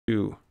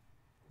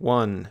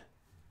1.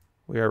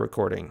 We are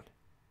recording.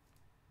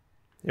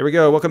 Here we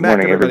go. Welcome back,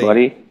 Morning,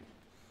 everybody. everybody.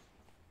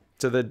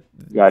 To the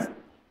Got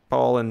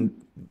Paul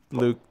and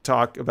Luke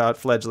talk about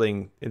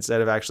fledgling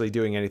instead of actually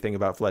doing anything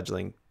about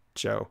fledgling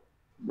show.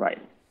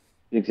 right,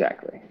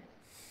 exactly.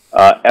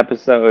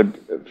 Episode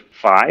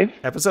 5.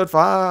 Episode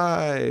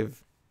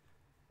 5.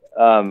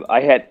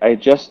 I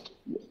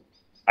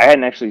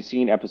hadn't actually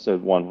seen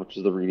episode 1, which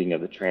is the reading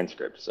of the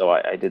transcript, so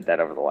I did that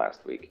over the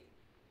last week.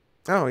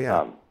 Oh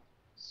yeah.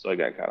 So I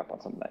got caught up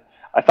on some of that.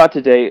 I thought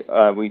today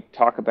we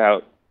talk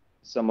about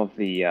some of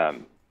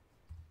the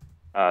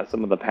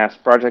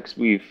past projects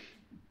we've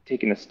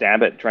taken a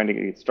stab at trying to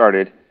get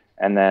started,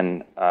 and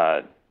then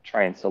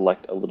try and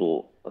select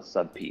a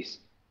sub piece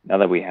now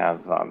that we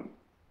have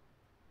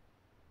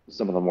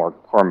some of the more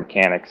core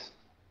mechanics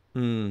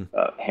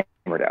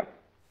hammered out.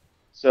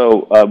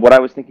 So what I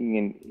was thinking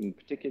in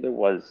particular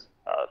was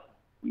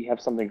we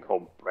have something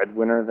called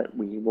Breadwinner that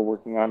we were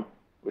working on,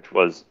 which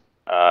was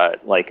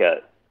like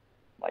a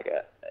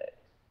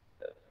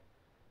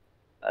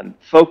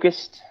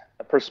focused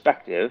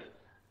perspective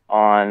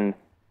on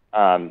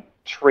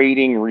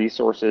trading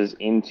resources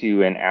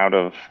into and out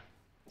of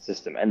the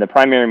system. And the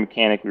primary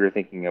mechanic we were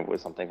thinking of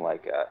was something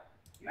like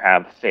you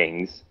have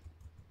things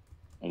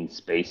in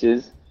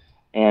spaces,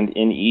 and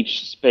in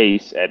each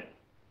space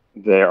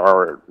there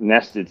are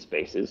nested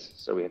spaces.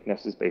 So we have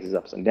nested spaces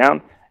ups and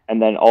down,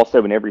 and then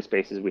also in every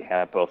spaces we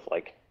have both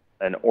like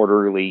an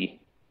orderly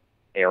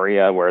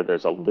area where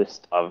there's a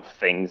list of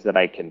things that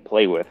I can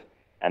play with,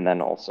 and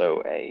then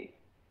also a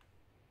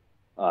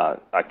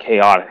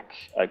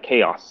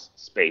chaos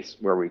space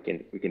where we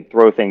can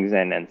throw things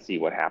in and see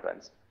what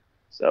happens.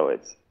 So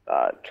it's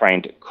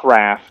trying to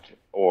craft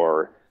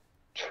or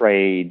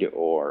trade,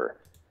 or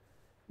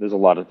there's a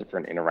lot of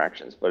different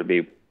interactions, but it'd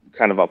be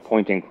kind of a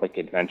point and click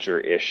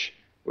adventure-ish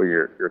where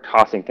you're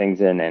tossing things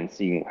in and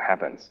seeing what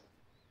happens.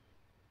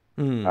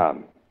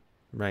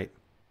 Right.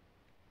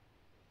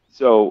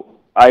 So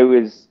I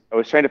was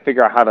trying to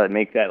figure out how to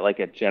make that like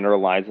a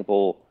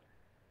generalizable,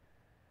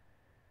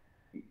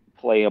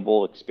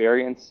 playable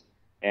experience.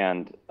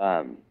 And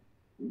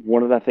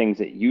one of the things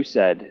that you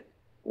said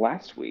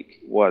last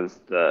week was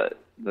the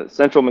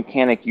central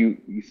mechanic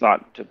you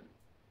thought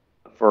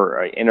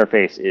for an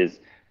interface is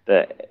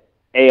the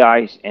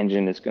AI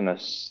engine is going to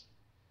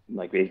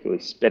like basically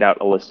spit out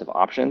a list of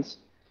options,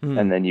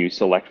 and then you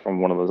select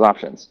from one of those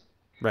options.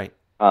 Right.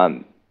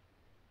 And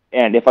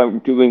if we're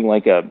doing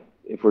like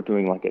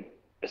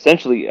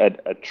essentially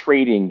a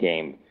trading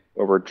game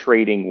where we're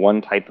trading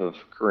one type of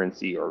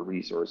currency or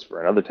resource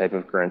for another type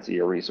of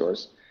currency or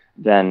resource,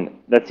 then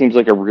that seems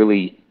like a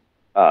really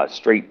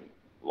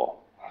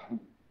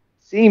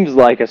seems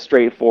like a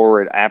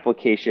straightforward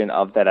application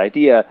of that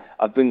idea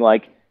of being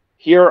like,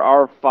 here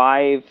are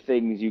 5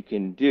 things you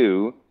can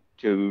do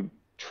to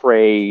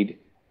trade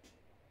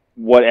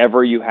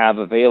whatever you have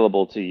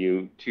available to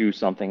you to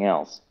something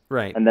else.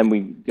 Right. And then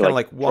we kind of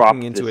like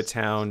walking into a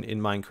town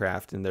in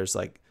Minecraft, and there's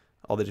like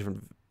all the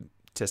different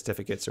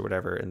certificates or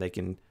whatever, and you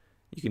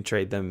can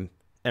trade them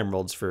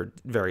emeralds for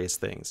various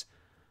things.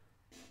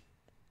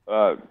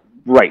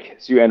 Right.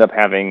 So you end up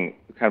having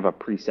kind of a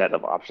preset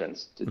of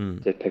options to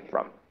pick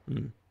from.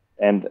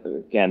 And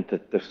again,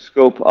 the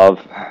scope of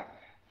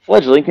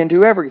Fledgling can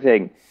do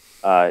everything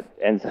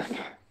ends up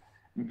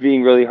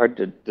being really hard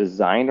to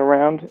design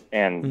around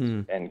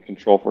and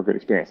control for a good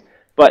experience.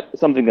 But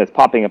something that's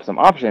popping up some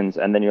options,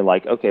 and then you're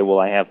like, okay, well,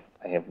 I have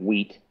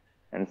wheat,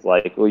 and it's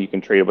like, well, you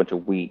can trade a bunch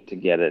of wheat to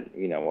get a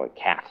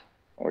cat,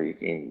 or you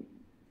can.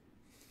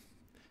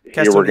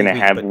 Here we're going to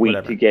have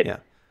wheat to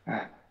get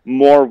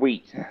more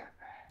wheat.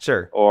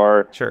 Sure.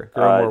 Or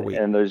grow more wheat.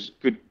 And there's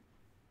good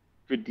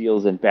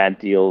deals and bad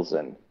deals,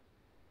 and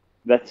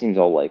that seems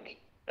all like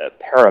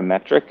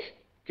parametric.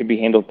 Could be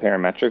handled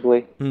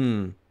parametrically.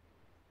 And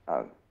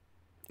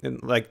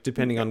like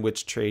depending on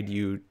which trade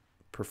you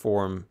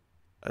perform,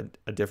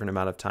 a different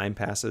amount of time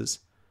passes.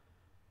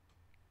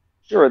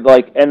 Sure,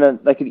 like, and then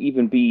that could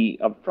even be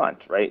up front,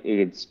 right? It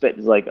could spit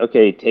like,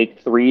 okay, take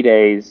 3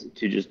 days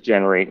to just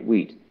generate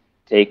wheat.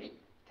 Take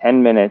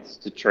 10 minutes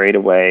to trade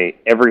away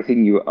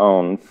everything you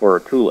own for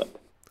a tulip,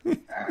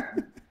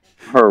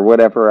 or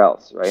whatever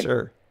else, right?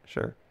 Sure.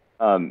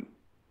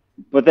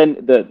 But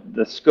then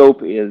the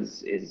scope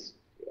is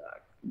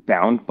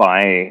bound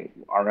by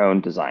our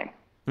own design.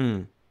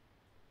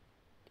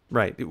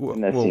 Right.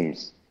 And that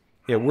seems.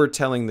 Yeah, we're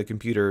telling the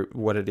computer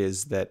what it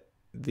is that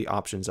the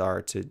options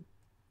are to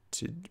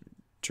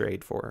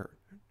trade for,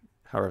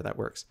 however that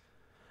works.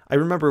 I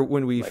remember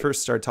when we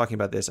first started talking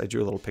about this, I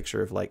drew a little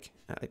picture of like,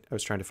 I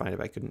was trying to find it,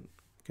 but I couldn't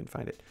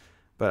find it.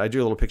 But I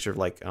drew a little picture of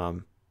like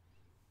an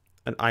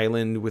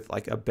island with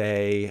like a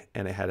bay,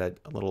 and it had a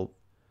little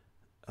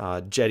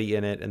jetty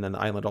in it, and then the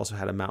island also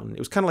had a mountain. It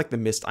was kind of like the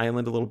Mist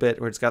Island a little bit,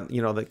 where it's got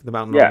the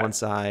mountain on one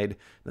side,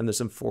 then there's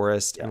some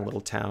forest and a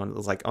little town. It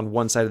was like on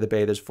one side of the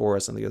bay there's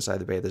forest, on the other side of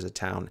the bay there's a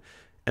town,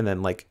 and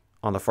then like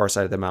on the far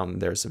side of the mountain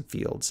there's some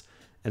fields.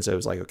 And so it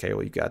was like, okay,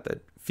 well, you've got the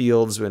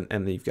fields, and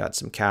then you've got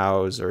some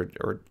cows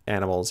or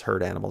animals,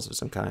 herd animals of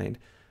some kind,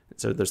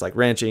 So there's like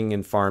ranching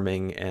and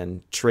farming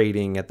and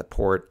trading at the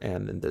port,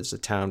 and then there's a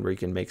town where you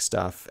can make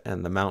stuff,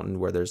 and the mountain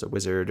where there's a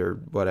wizard or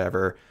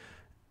whatever,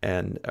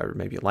 and or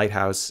maybe a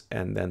lighthouse,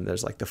 and then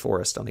there's like the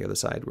forest on the other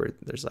side where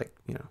there's like,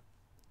 you know,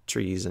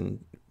 trees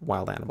and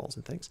wild animals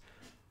and things.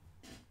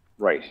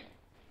 Right.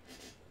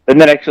 And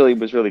that actually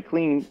was really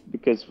clean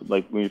because,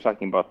 like, when you're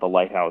talking about the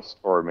lighthouse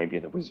or maybe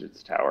the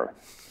wizard's tower,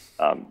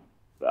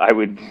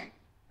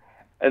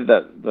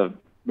 the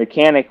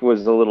mechanic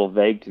was a little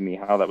vague to me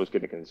how that was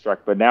going to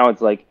construct. But now it's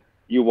like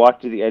you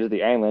walk to the edge of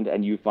the island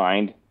and you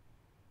find,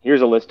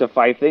 here's a list of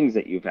 5 things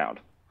that you found.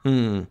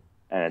 And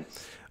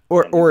it's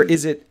or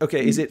is it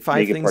okay? Is it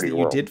 5 things that you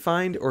world. did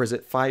find, or is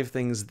it 5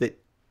 things that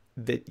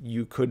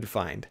you could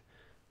find?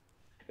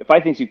 The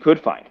 5 things you could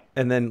find.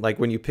 And then, like,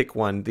 when you pick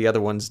one, the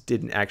other ones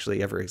didn't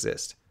actually ever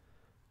exist.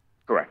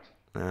 Correct.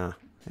 Yeah.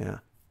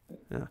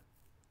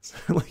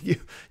 So, like, you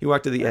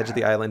walk to the edge of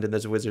the island and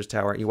there's a wizard's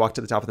tower. You walk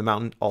to the top of the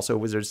mountain, also a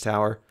wizard's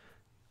tower.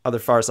 Other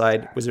far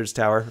side, wizard's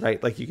tower,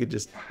 right? Like, you could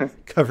just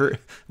cover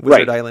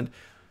Wizard Island.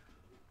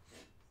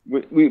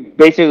 We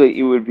basically,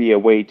 it would be a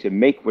way to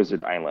make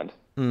Wizard Island.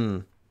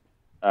 And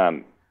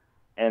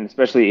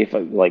especially if,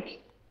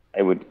 like,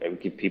 I would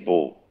give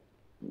people...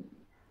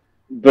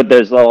 But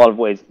there's a lot of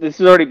ways. This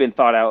has already been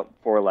thought out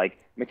for, like,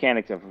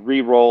 mechanics of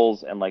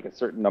re-rolls and, like, a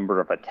certain number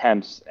of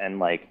attempts and,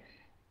 like,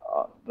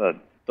 the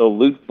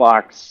loot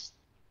box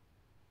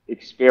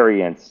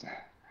experience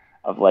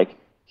of, like,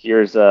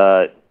 here's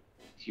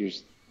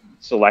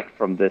select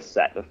from this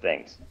set of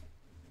things.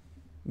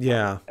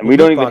 Yeah. And we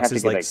don't even have to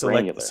get like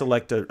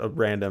select a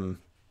random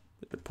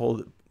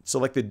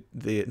select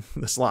the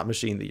slot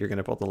machine that you're going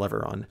to pull the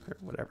lever on or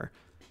whatever.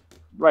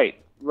 Right.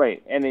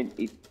 And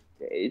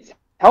it's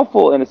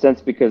helpful in a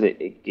sense because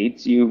it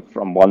gates you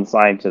from one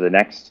side to the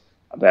next.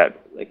 About,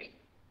 like,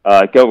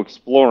 go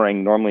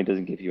exploring normally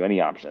doesn't give you any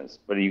options,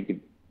 but you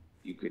could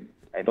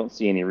I don't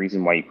see any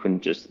reason why you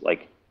couldn't just,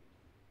 like,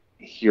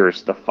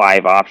 here's the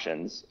 5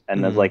 options,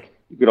 and then, like,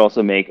 you could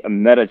also make a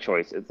meta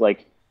choice. It's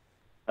like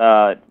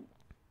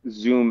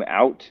zoom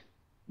out.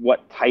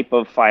 What type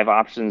of 5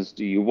 options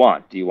do you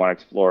want? Do you want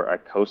to explore a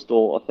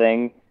coastal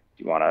thing?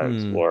 Do you want to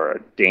explore a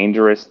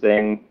dangerous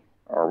thing,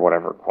 or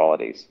whatever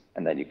qualities?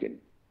 And then you could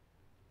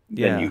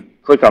then you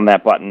click on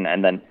that button,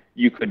 and then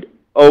you could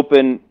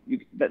open.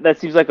 That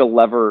seems like a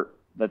lever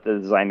that the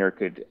designer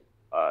could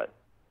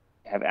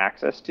have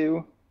access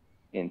to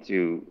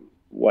into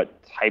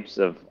what types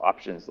of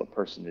options the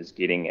person is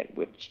getting at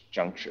which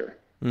juncture.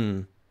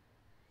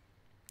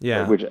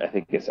 Yeah. Which I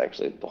think is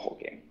actually the whole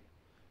game.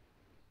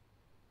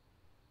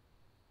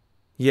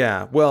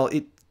 Yeah, well,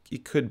 it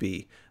could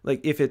be.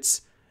 Like, if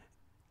it's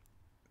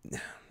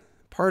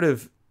part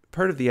of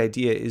the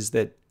idea is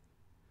that,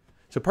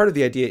 so part of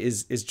the idea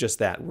is just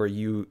that, where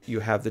you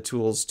have the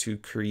tools to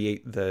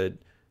craft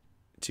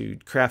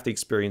the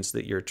experience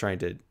that you're trying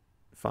to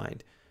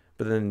find.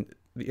 But then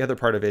the other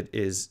part of it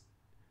is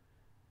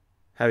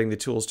having the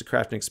tools to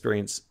craft an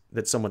experience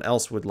that someone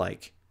else would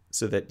like,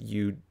 so that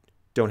you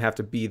don't have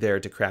to be there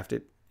to craft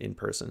it in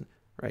person,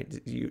 right?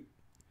 You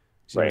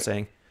see what I'm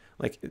saying?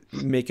 Like,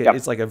 make it,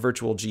 it's like a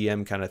virtual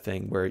GM kind of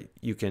thing where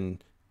you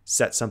can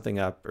set something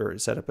up or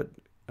set up a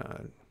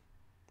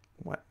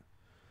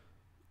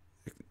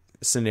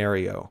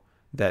scenario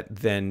that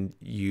then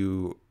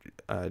you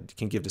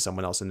can give to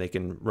someone else and they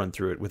can run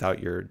through it without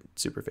your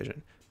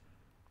supervision.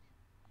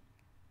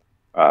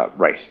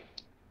 Right.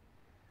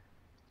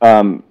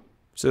 So,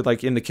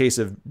 like, in the case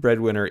of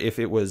Breadwinner, if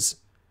it was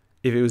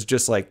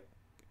just like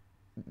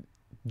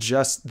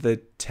just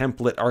the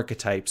template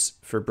archetypes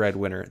for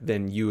Breadwinner,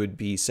 then you would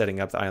be setting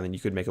up the island. You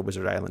could make a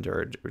wizard island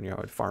or, you know,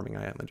 a farming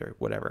island or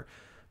whatever.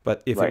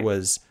 But if it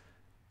was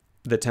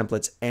the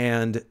templates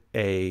and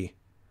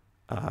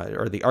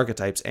or the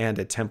archetypes and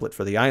a template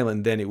for the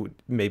island, then it would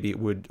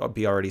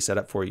be already set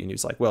up for you. And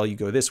it's like, well, you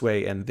go this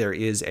way and there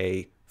is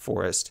a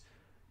forest.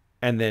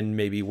 And then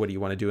maybe what do you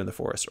want to do in the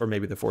forest? Or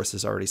maybe the forest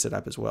is already set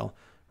up as well,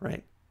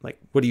 right? Like,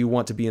 what do you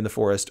want to be in the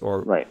forest?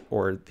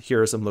 Or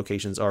here are some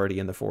locations already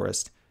in the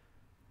forest.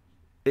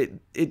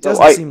 It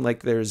doesn't seem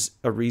like there's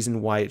a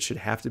reason why it should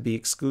have to be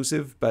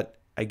exclusive, but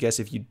I guess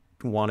if you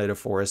wanted a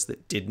forest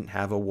that didn't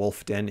have a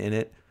wolf den in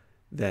it,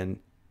 then,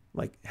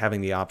 like,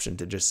 having the option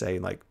to just say,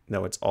 like,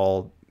 no, it's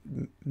all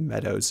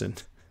meadows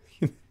and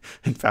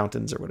and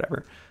fountains or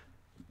whatever.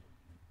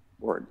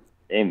 Or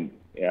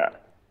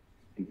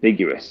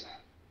ambiguous.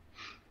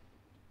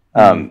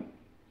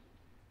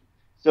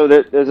 So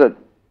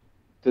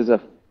there's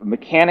a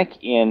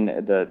mechanic in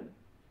the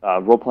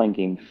role-playing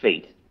game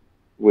Fate,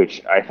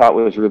 which I thought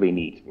was really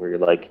neat, where you're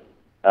like,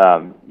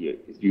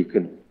 you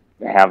could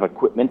have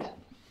equipment,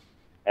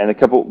 and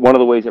one of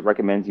the ways it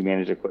recommends you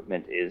manage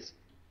equipment is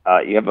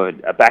you have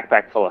a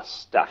backpack full of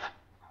stuff,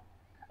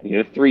 and you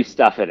have 3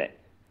 stuff in it.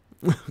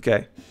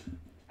 Okay.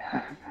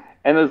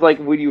 And it's like,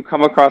 when you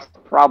come across a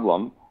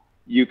problem,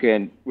 you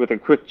can, with a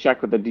quick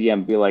check with the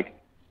DM, be like,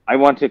 I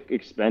want to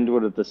expend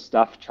one of the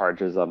stuff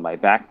charges on my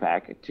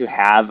backpack to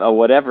have a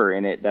whatever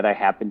in it that I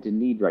happen to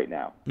need right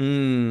now.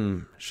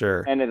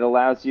 Sure. And it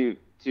allows you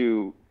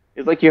to,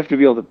 it's like you have to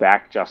be able to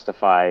back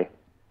justify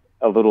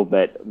a little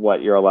bit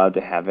what you're allowed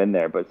to have in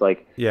there, but it's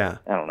like, Yeah.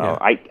 I don't know.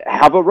 Yeah. I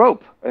have a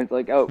rope. And it's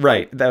like, oh,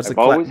 Right. That was I've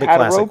always the had a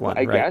classic rope, one,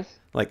 I right? guess.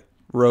 Like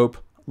rope,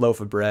 loaf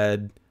of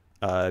bread,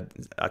 a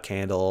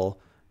candle.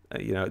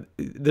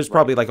 There's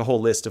probably like a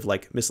whole list of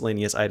like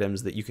miscellaneous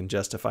items that you can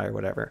justify or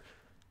whatever.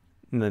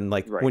 And then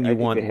like Right. when I you think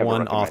they want have a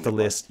one off the recommended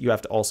one. list, you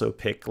have to also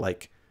pick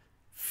like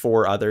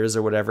 4 others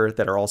or whatever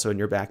that are also in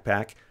your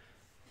backpack.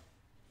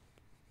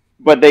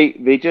 But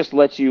they just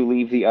let you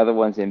leave the other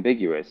ones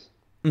ambiguous.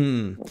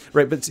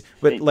 Right, but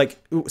like,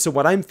 so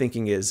what I'm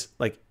thinking is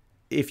like,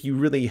 if you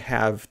really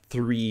have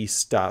 3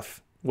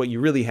 stuff, what you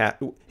really have,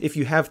 if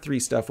you have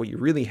 3 stuff, what you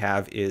really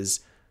have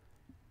is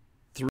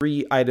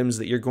 3 items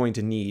that you're going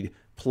to need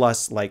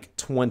plus like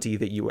 20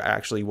 that you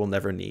actually will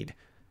never need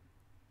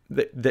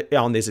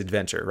on this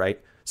adventure,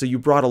 right? So you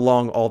brought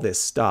along all this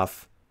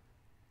stuff.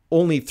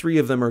 Only 3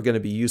 of them are going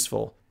to be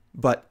useful,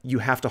 but you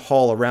have to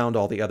haul around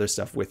all the other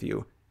stuff with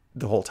you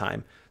the whole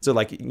time. So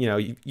like,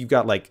 you've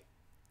got like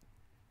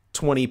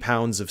 20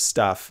 pounds of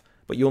stuff,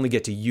 but you only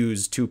get to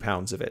use 2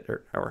 pounds of it,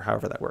 or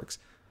however that works.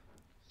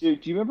 Do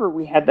you remember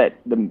we had the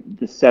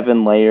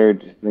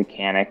 7-layered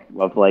mechanic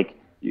of like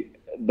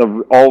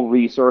all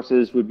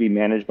resources would be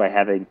managed by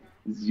having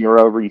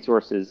 0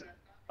 resources,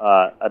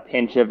 a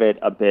pinch of it,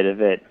 a bit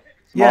of it,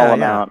 small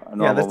amount, a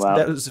normal amount.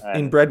 That was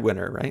in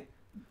Breadwinner, right?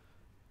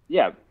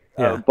 Yeah,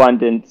 Yeah.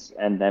 abundance,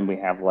 and then we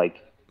have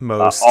like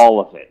Most. all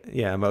of it.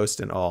 Yeah, most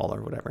and all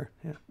or whatever.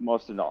 Yeah.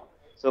 Most and all.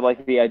 So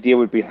like the idea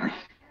would be like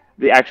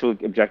the actual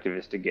objective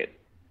is to get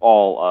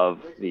all of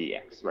the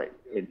X, right?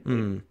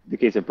 In the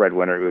case of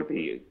Breadwinner, it would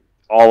be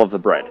all of the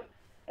bread.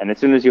 And as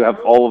soon as you have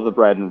all of the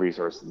bread and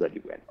resources, that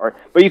you win.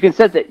 But you can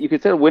set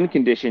a win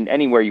condition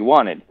anywhere you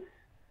wanted,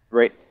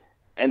 right?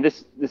 And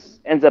this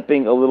ends up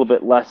being a little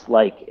bit less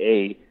like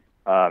a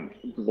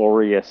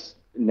glorious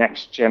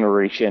next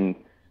generation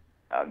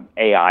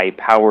AI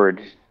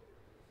powered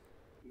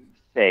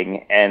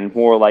thing, and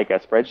more like a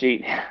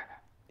spreadsheet.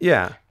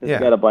 Yeah. It's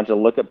got a bunch of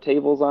lookup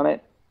tables on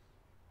it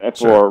for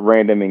Sure.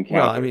 random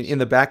encounters. Well, I mean, in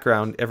the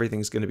background,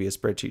 everything's going to be a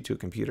spreadsheet to a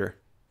computer,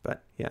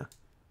 but yeah.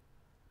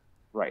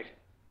 Right.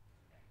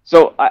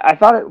 So I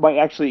thought it might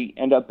actually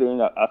end up being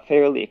a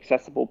fairly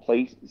accessible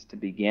place to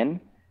begin,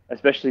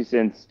 especially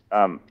since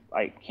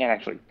I can't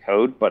actually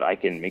code, but I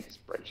can make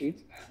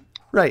spreadsheets.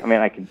 Right. I mean,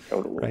 I can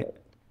code a little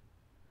bit.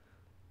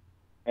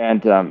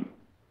 And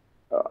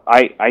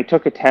I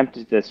took attempt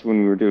at this when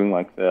we were doing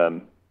like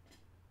the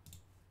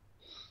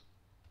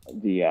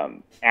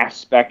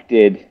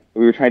aspected.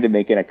 We were trying to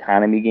make an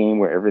economy game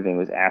where everything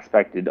was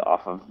aspected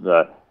off of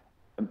the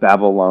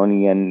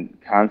Babylonian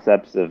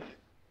concepts of.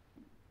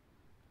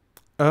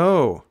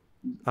 Oh,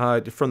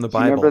 from the Bible.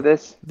 Do you remember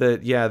this? The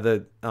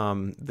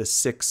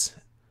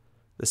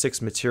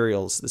 6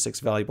 materials, the 6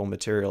 valuable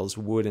materials: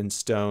 wood and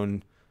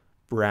stone,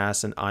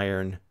 brass and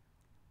iron,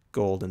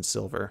 gold and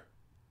silver.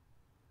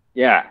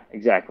 Yeah,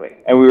 exactly.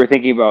 And we were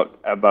thinking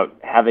about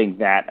having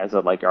that as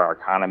our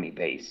economy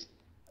base,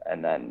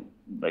 and then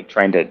like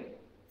trying to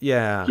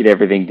get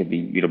everything to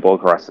be mutable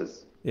across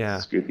this.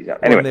 Screw these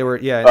out. Anyway,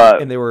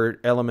 and they were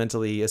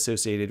elementally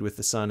associated with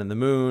the sun and the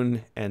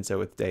moon, and so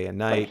with day and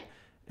night,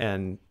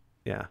 and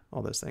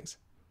all those things.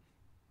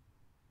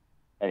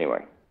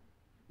 Anyway,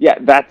 yeah,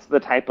 that's the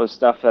type of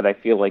stuff that I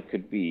feel like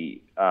could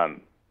be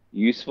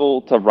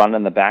useful to run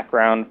in the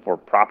background for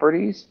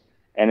properties,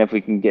 and if we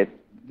can get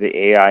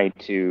the AI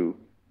to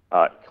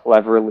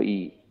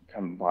cleverly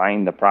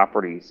combine the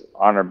properties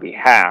on our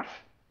behalf,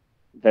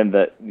 then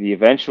the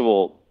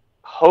eventual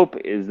hope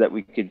is that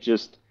we could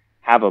just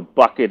have a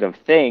bucket of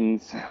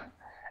things,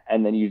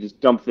 and then you just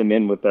dump them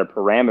in with their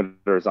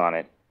parameters on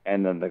it,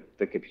 and then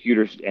the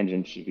computer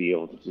engine should be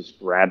able to just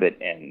grab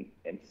it and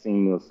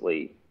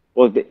seamlessly.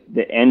 Well,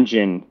 the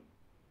engine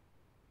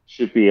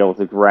should be able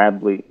to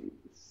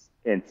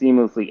and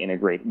seamlessly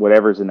integrate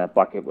whatever's in that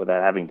bucket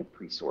without having to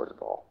pre-sort it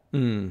all.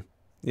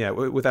 Yeah,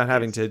 without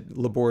having to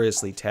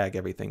laboriously tag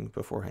everything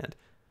beforehand.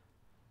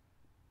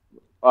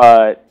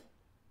 Right.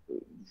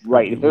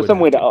 If there's some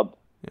way to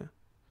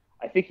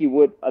I think you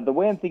would. The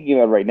way I'm thinking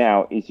about it right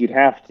now is you'd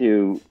have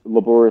to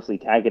laboriously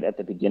tag it at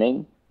the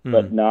beginning,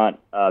 but not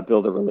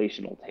build a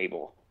relational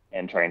table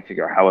and try and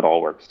figure out how it all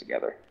works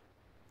together.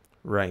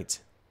 Right.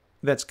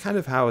 That's kind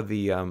of how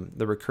the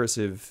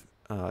recursive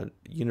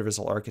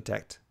universal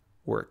architect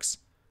works.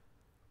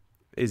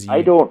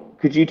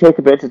 Could you take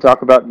a bit to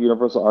talk about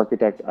universal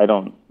architect? I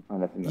don't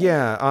find that familiar.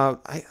 Yeah.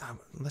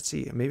 Let's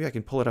see. Maybe I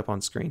can pull it up on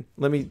screen.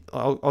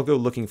 I'll go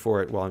looking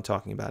for it while I'm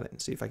talking about it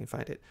and see if I can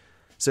find it.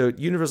 So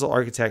universal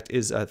architect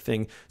is a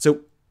thing.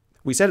 So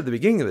we said at the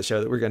beginning of the show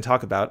that we're going to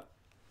talk about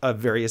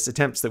various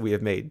attempts that we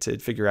have made to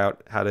figure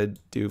out how to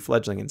do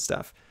fledgling and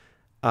stuff.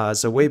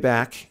 So way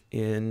back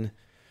in,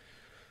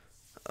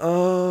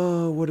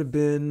 would have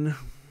been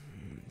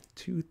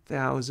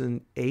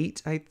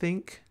 2008, I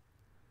think.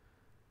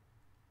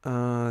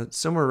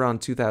 Somewhere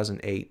around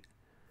 2008.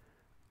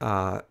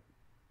 I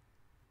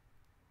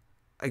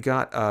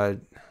got,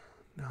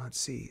 let's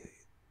see.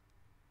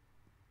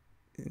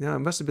 No, it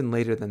must have been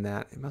later than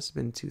that. It must have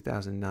been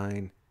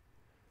 2009.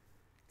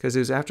 Because it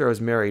was after I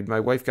was married. My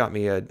wife got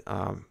me a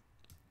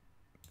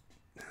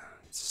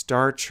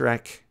Star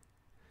Trek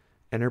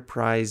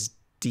Enterprise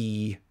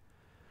D,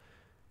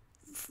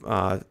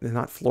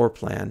 not floor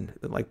plan,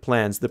 like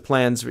plans, the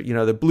plans,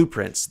 the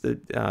blueprints,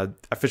 the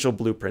official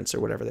blueprints or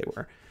whatever they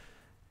were.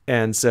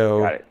 And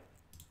so Got it.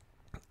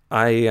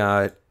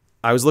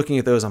 I was looking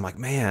at those. I'm like,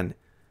 man,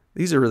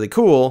 these are really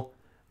cool.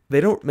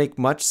 They don't make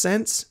much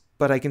sense,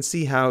 but I can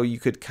see how you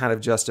could kind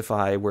of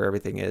justify where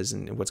everything is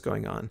and what's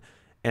going on.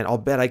 And I'll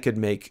bet I could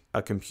make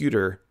a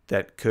computer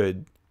that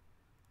could,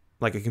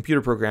 like a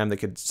computer program that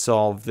could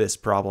solve this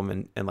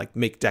problem and like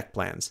make deck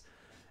plans.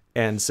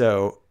 And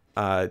so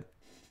I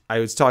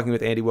was talking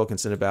with Andy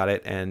Wilkinson about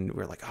it, and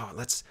we're like, oh,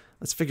 let's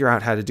figure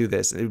out how to do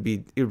this. And it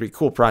would be a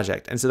cool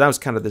project. And so that was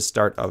kind of the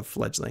start of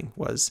Fledgling,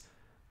 was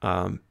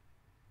a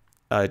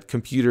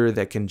computer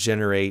that can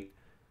generate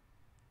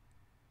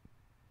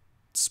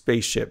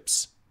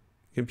spaceships.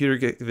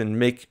 Computer can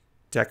make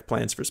deck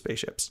plans for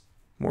spaceships,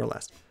 more or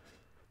less.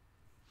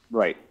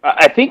 Right.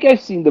 I think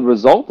I've seen the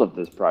result of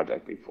this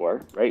project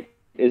before, right?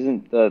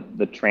 Isn't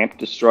the Tramp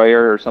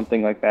Destroyer or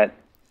something like that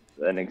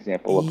an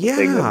example of the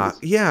thing that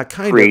was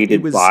kind created of.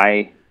 It was,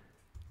 by?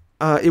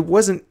 It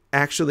wasn't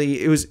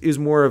actually. It was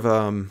more of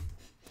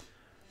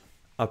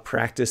a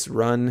practice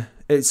run.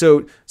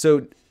 So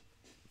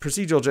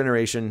procedural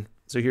generation.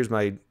 So here's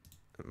my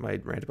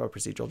rant about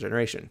procedural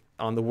generation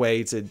on the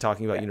way to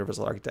talking about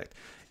Universal Architect.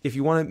 If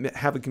you want to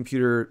have a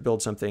computer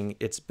build something,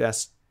 it's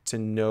best to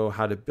know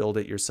how to build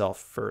it yourself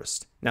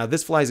first. Now,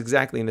 this flies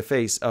exactly in the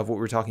face of what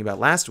we were talking about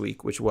last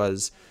week, which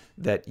was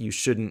that you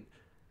shouldn't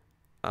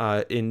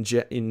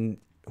you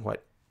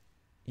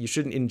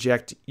shouldn't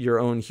inject your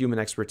own human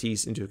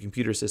expertise into a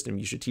computer system.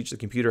 You should teach the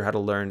computer how to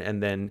learn,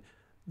 and then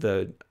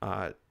the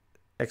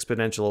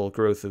exponential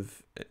growth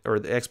of, or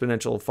the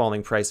exponential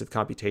falling price of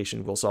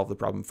computation will solve the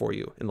problem for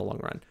you in the long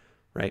run,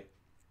 right?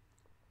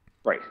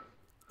 Right.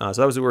 So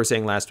that was what we were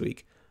saying last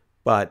week.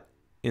 But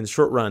in the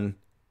short run,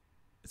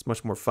 it's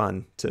much more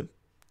fun to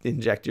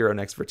inject your own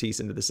expertise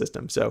into the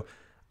system. So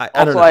I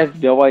don't know. I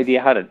have no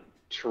idea how to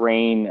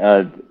train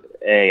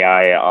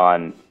AI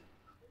on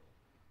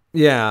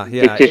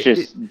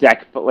fictitious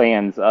deck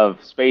plans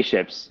of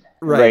spaceships.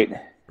 Right.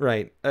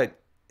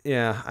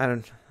 Yeah, I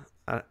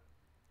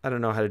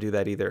don't know how to do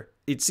that either.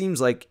 It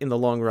seems like in the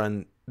long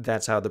run,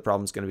 that's how the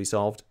problem's going to be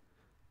solved.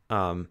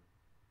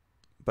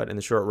 But in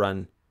the short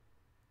run,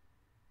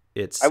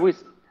 it's... I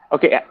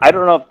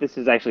don't know if this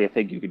is actually a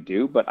thing you could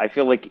do, but I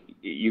feel like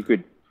you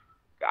could...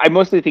 I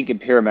mostly think in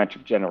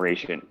parametric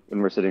generation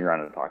when we're sitting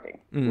around and talking.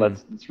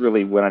 It's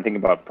really, when I think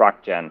about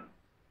Procgen,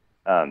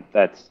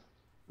 that's...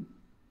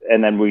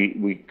 And then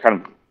we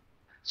kind of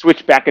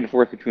switch back and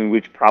forth between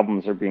which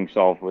problems are being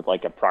solved with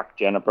like a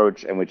Procgen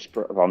approach and which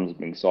problems are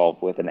being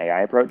solved with an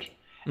AI approach.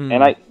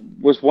 And I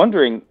was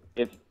wondering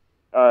if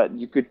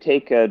you could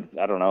take take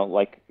one of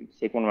my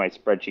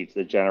spreadsheets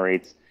that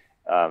generates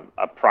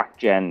a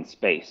Procgen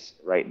space,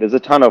 right? There's a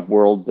ton of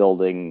world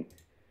building,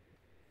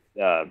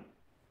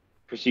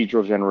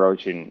 procedural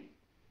generation,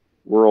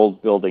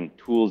 world building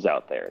tools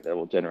out there that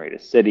will generate a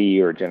city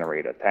or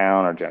generate a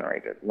town or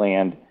generate a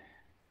land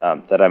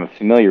that I'm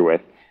familiar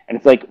with. And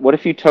it's like, what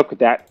if you took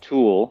that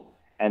tool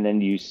and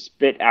then you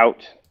spit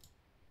out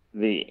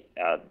the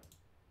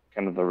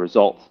kind of the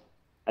result,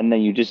 and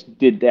then you just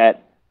did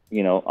that,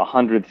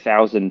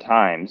 100,000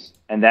 times,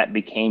 and that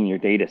became your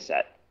data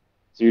set.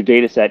 So your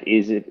data set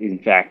is, in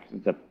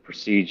fact, the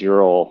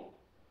procedural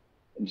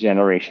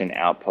generation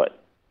output,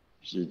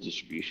 which is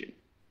distribution.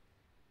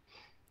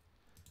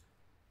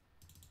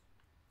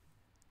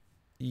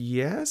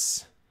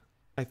 Yes,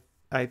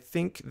 I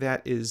think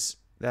that is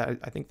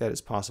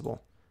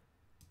possible.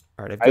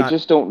 All right, I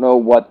just don't know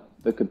what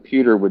the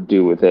computer would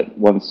do with it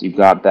once you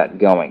got that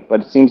going.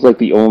 But it seems like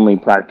the only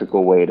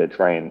practical way to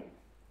try and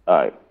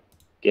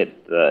get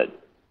a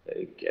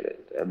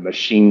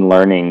machine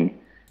learning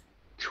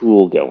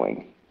tool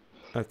going.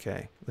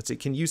 Okay, let's see.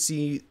 Can you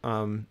see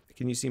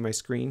my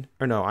screen?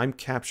 Or no, I'm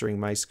capturing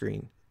my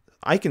screen.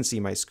 I can see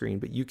my screen,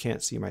 but you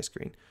can't see my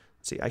screen.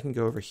 Let's see, I can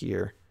go over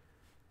here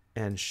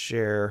and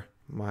share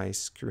my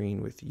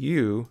screen with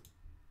you.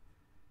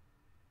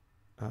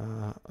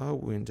 A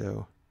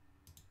window.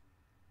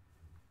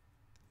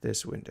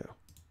 This window.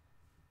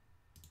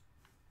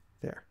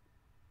 There.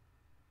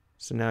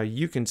 So now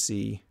you can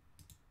see.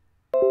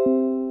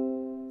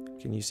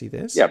 Can you see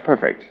this? Yeah,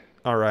 perfect.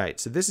 All right.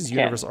 So this is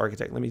Universal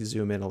Architect. Let me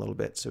zoom in a little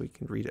bit so we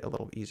can read it a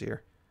little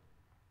easier.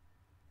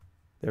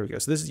 There we go.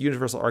 So this is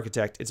Universal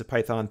Architect. It's a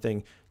Python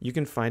thing. You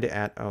can find it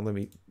at... Oh, let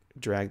me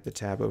drag the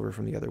tab over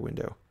from the other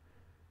window.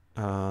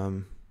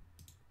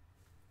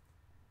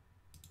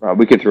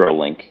 We could throw a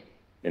link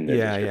in the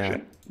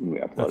description.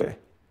 Yeah. Okay.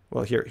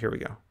 Well, here we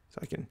go. So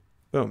I can...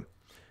 Boom.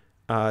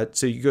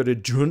 So you go to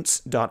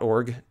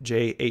junts.org,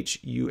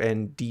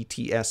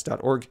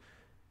 JHUNDTS.org,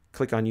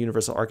 click on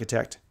Universal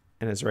Architect,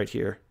 and it's right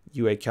here,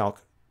 UACalc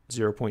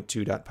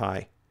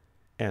 0.2.py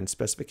and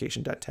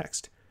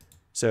specification.txt.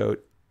 So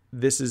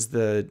this is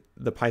the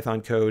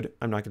Python code.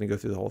 I'm not going to go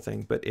through the whole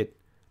thing, but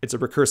it's a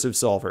recursive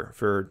solver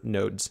for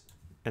nodes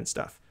and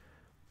stuff.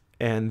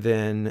 And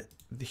then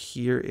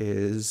here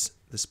is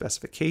the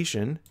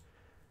specification.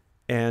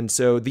 And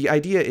so the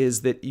idea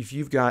is that if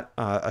you've got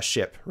a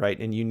ship, right,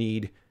 and you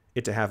need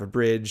it to have a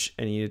bridge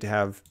and you need it to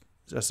have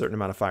a certain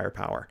amount of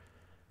firepower.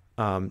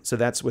 So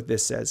that's what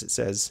this says. It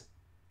says,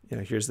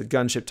 here's the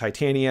gunship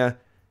Titania.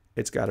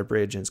 It's got a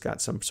bridge and it's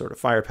got some sort of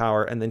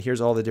firepower. And then here's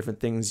all the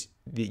different things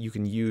that you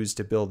can use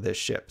to build this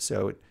ship.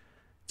 So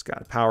it's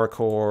got a power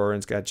core and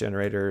it's got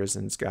generators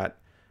and it's got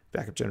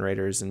backup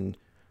generators and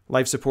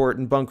life support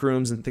and bunk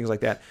rooms and things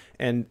like that.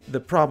 And the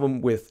problem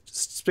with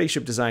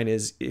spaceship design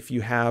is if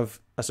you have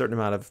a certain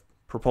amount of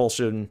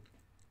propulsion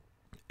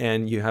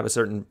and you have a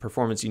certain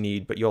performance you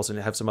need, but you also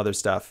have some other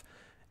stuff.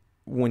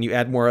 When you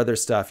add more other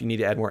stuff, you need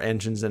to add more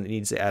engines, and it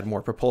needs to add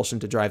more propulsion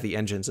to drive the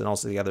engines and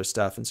also the other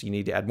stuff. And so you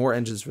need to add more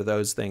engines for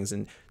those things.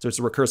 And so it's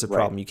a recursive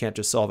problem. You can't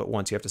just solve it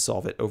once. You have to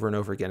solve it over and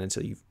over again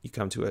until you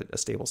come to a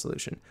stable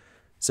solution.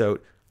 So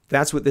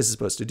that's what this is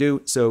supposed to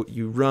do. So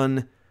you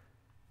run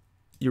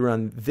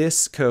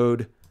this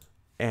code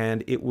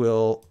and it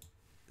will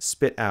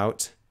spit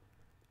out,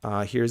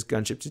 here's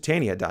gunship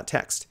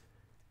Titania.txt.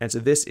 And so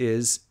this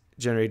is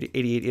generated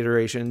 88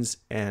 iterations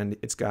and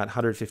it's got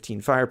 115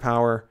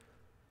 firepower.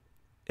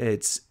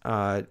 It's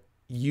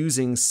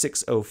using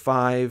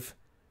 605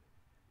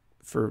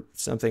 for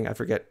something. I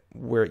forget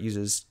where it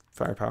uses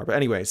firepower. But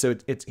anyway, so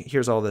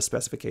here's all the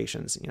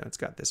specifications. It's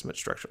got this much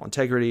structural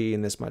integrity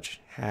and this much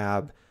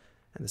HAB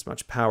and this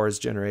much power is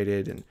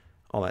generated and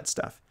all that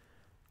stuff.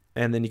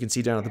 And then you can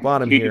see down at the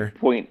bottom here.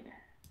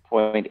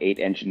 0.8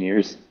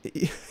 engineers.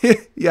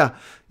 Yeah.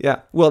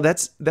 Well,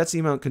 that's the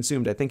amount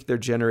consumed. I think they're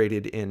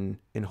generated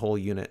in whole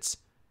units.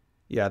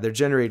 Yeah, they're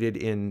generated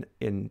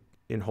in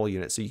whole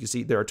units. So you can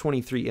see there are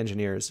 23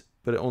 engineers,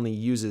 but it only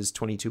uses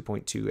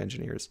 22.2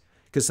 engineers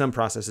because some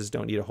processes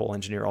don't need a whole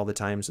engineer all the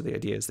time. So the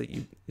idea is that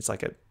it's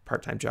like a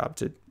part-time job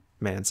to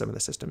man some of the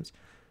systems.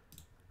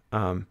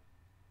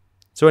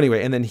 So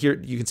anyway, and then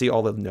here you can see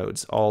all the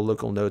nodes, all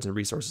local nodes and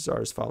resources are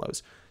as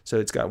follows. So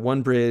it's got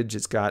one bridge,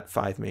 it's got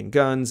 5 main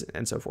guns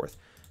and so forth.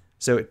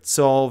 So it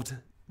solved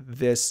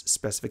this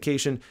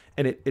specification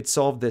and it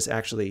solved this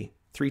actually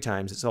 3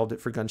 times. It solved it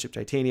for gunship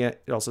Titania.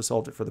 It also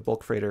solved it for the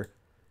bulk freighter.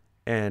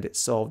 And it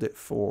solved it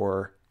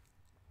for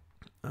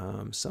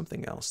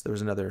something else.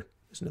 There's another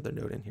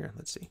node in here.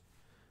 Let's see.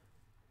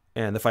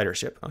 And the fighter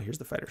ship. Oh, here's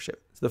the fighter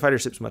ship. So the fighter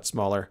ship's much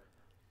smaller,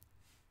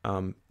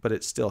 but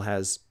it still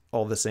has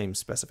all the same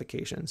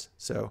specifications.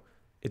 So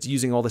it's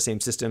using all the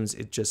same systems.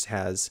 It just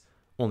has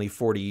only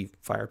 40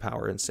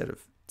 firepower instead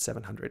of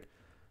 700.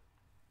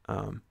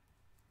 Got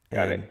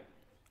it.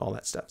 All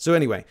that stuff. So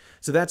anyway,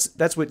 so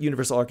that's what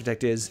Universal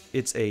Architect is.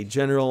 It's a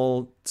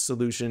general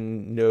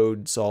solution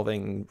node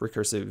solving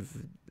recursive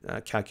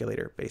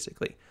calculator,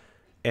 basically.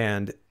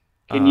 And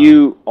can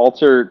you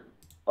alter,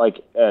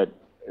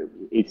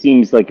 it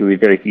seems like it would be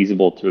very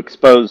feasible to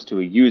expose to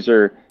a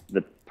user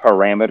the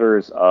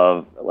parameters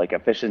of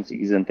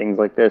efficiencies and things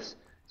like this.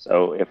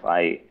 So if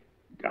I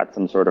got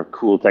some sort of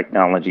cool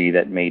technology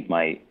that made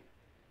my,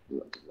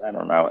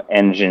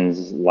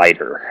 engines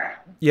lighter.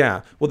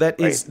 Yeah, well,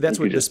 that's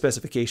what the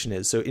specification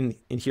is. So in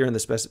here in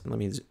the let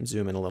me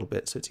zoom in a little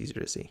bit so it's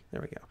easier to see. There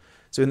we go.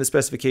 So in the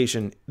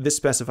specification, this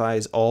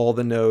specifies all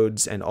the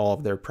nodes and all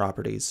of their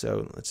properties.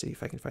 So let's see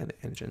if I can find the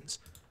engines.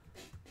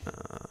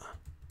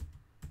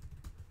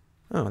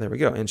 Oh, there we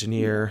go.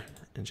 Engineer,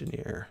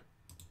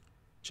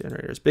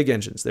 generators, big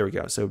engines. There we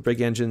go. So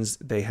big engines,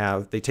 they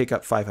take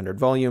up 500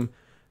 volume.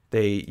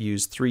 They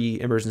use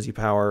 3 emergency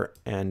power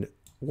and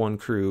 1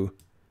 crew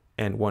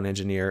and 1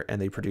 engineer,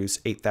 and they produce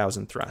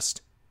 8,000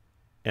 thrust.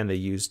 And they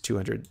use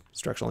 200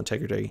 structural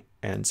integrity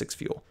and 6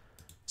 fuel.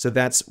 So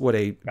that's what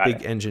a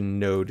big engine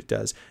node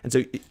does. And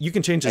so you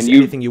can change this to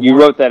anything you want. You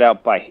wrote that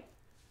out by...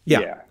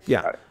 Yeah.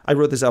 I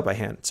wrote this out by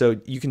hand. So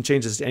you can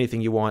change this to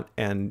anything you want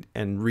and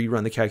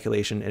rerun the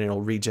calculation, and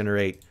it'll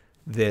regenerate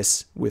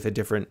this with a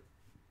different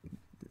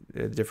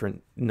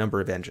number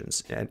of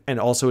engines and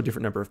also a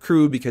different number of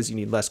crew because you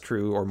need less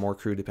crew or more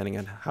crew depending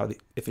on how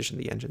efficient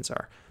the engines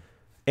are.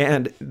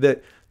 And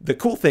the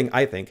cool thing,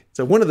 I think,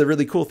 so one of the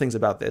really cool things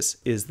about this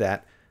is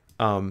that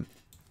up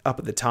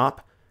at the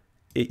top,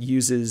 it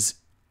uses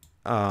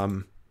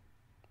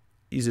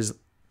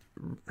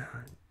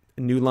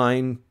new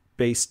line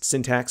based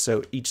syntax.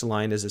 So each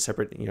line is a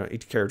separate,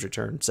 each carriage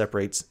return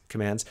separates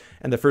commands.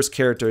 And the first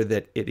character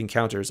that it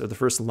encounters, or the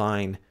first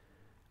line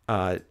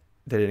that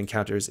it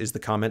encounters, is the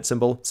comment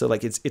symbol. So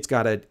it's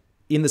got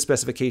in the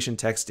specification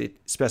text, it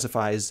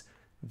specifies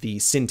the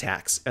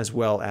syntax as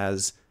well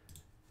as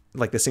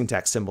the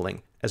syntax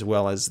symboling as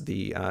well as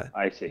the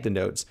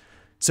nodes.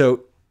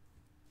 So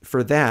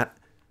for that,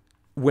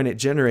 when it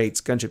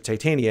generates gunship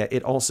Titania,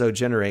 it also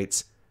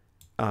generates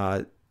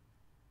the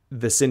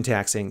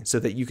syntaxing so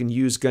that you can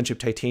use gunship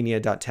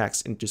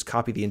Titania.txt and just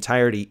copy the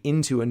entirety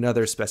into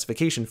another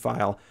specification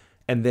file,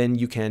 and then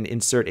you can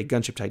insert a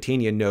gunship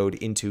Titania node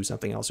into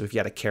something else. So if you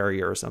had a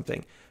carrier or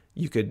something,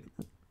 you could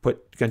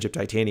put gunship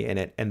Titania in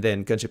it, and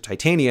then gunship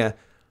Titania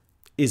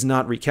is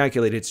not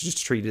recalculated, it's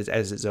just treated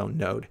as its own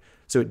node.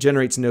 So it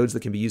generates nodes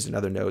that can be used in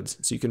other nodes.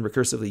 So you can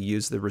recursively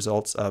use the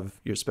results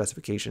of your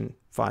specification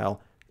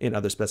file in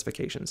other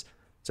specifications.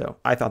 So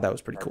I thought that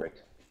was pretty cool.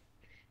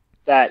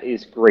 that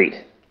is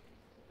great.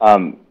 I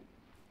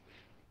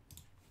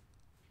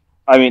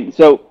mean,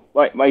 so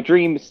my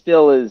dream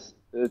still is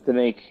to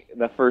make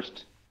the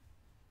first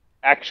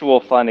actual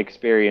fun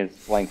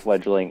experience playing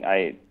Fledgling.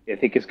 I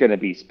think it's going to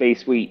be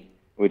Space Wheat,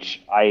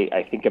 which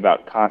I think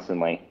about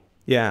constantly.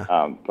 Yeah.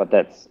 But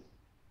that's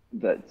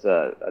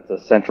a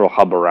central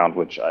hub around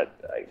which I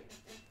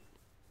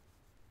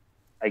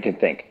can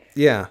think.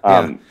 Yeah.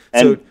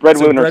 And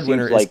Breadwinner is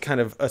like kind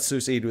of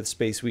associated with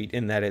Space Wheat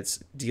in that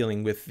it's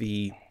dealing with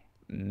the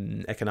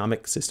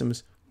economic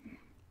systems,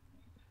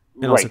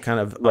 and also kind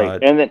of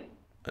and then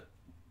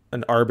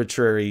an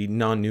arbitrary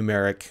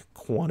non-numeric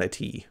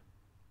quantity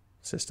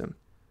system.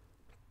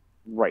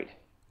 Right.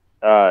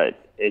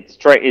 It's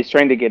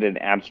trying to get an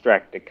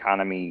abstract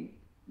economy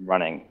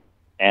running,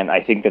 and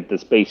I think that the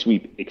Space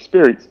Sweep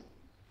experience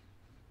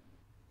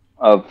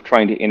of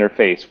trying to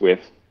interface with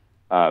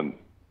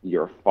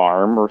your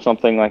farm or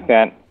something like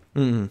that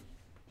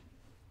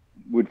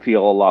would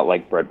feel a lot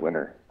like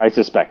Breadwinner, I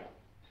suspect.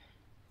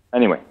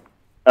 Anyway,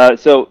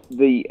 so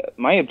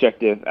my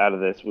objective out of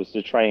this was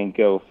to try and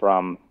go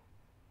from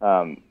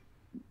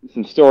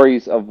some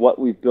stories of what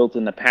we've built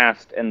in the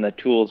past and the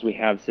tools we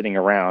have sitting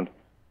around,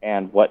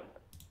 and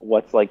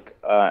what's like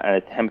an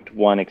attempt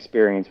one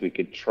experience we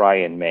could try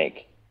and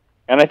make.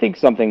 And I think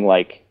something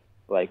like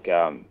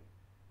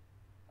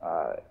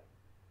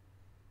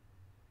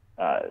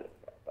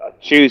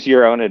choose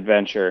your own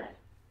adventure,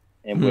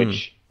 in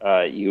which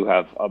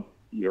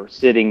you're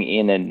sitting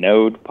in a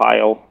node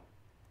pile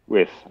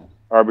with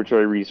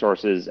arbitrary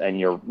resources, and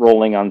you're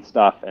rolling on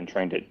stuff and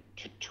trying to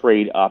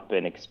trade up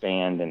and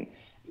expand. And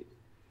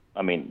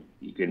I mean,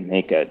 you can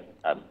make a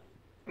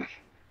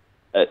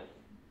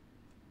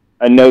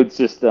node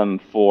system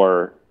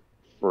for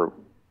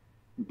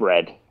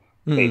bread,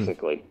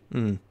 basically.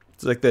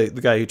 It's like the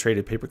guy who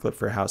traded paperclip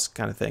for a house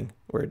kind of thing.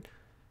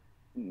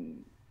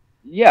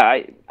 Yeah,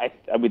 I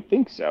would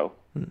think so.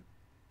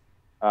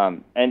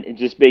 And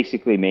just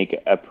basically make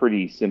a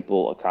pretty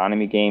simple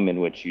economy game in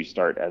which you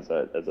start as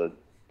a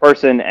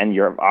person, and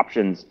your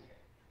options,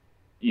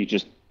 you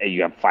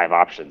have 5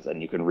 options,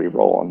 and you can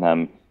re-roll on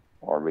them.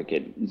 Or we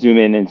could zoom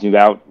in and zoom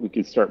out. We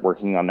could start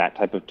working on that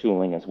type of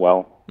tooling as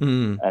well.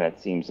 And it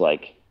seems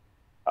like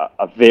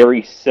a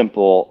very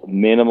simple,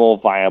 minimal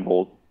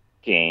viable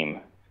game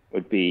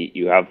would be,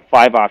 you have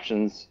 5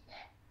 options.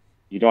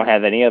 You don't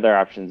have any other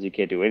options. You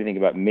can't do anything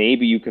about it.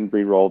 Maybe you can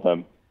re-roll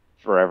them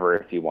forever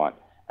if you want.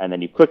 And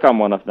then you click on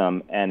one of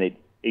them, and it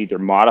either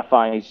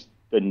modifies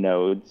the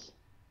nodes,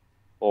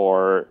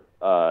 or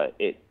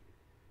it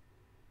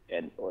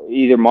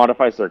either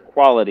modifies their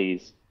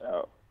qualities,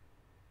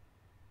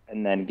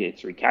 and then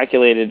gets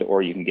recalculated,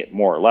 or you can get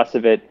more or less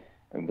of it.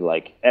 And be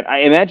like, and I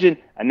imagine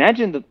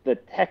that the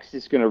text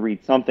is going to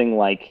read something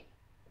like,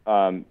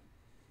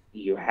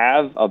 you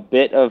have a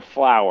bit of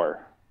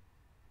flour,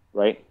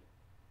 right?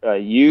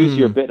 Use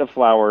your bit of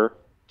flour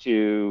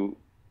to,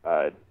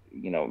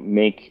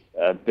 make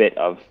a bit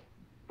of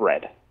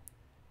bread.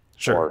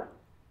 Sure. Or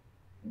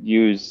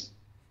use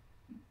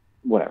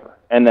whatever.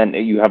 And then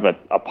you have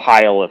a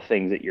pile of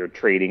things that you're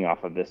trading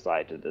off of this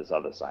side to this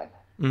other side.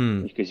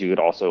 Because you could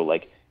also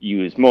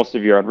use most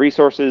of your own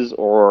resources,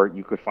 or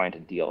you could find a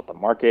deal at the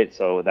market.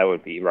 So that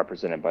would be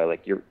represented by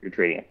you're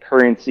trading a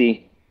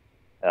currency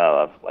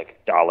of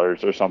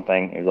dollars or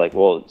something. It's like,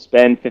 well,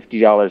 spend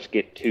 $50,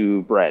 get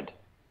 2 bread,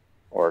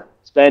 or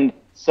spend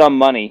some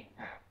money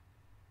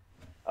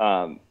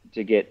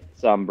to get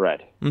some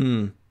bread,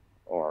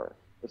 or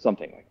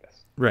something like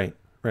this. Right.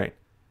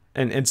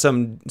 And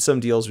some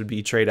deals would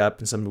be trade up,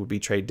 and some would be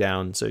trade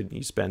down. So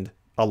you spend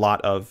a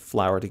lot of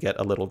flour to get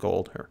a little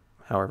gold, or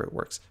however it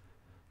works.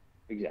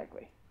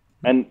 Exactly.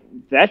 And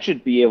that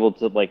should be able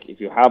to,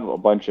 if you have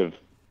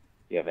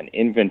you have an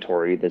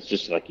inventory that's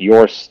just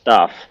your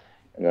stuff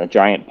in a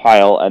giant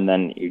pile, and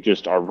then you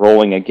just are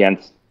rolling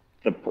against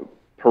the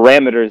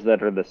parameters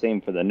that are the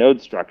same for the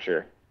node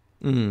structure,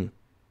 then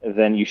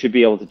you should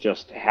be able to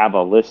just have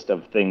a list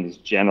of things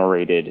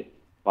generated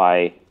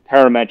by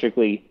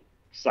parametrically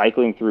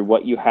cycling through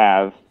what you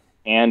have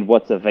and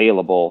what's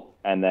available,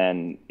 and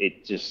then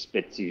it just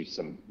spits you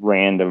some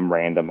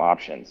random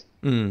options.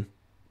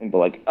 And be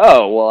like,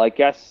 oh, well, I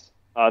guess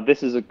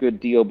this is a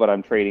good deal, but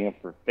I'm trading it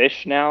for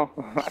fish now.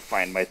 I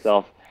find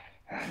myself,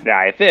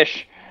 I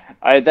fish.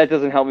 That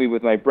doesn't help me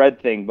with my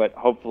bread thing, but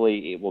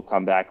hopefully it will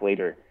come back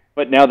later.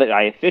 But now that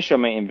I have fish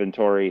on my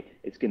inventory,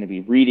 it's going to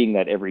be reading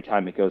that every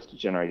time it goes to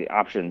generate the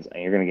options,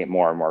 and you're going to get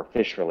more and more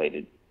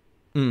fish-related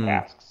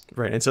tasks.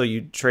 Right, until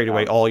you trade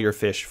away all your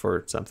fish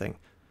for something.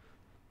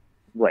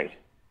 Right.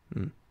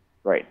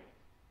 Right.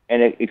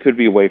 And it could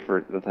be a way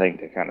for the thing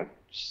to kind of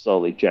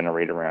slowly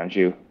generate around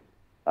you.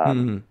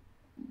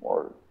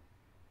 Or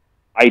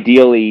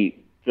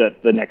ideally,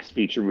 the next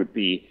feature would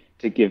be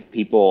to give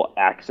people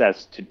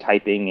access to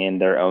typing in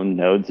their own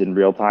nodes in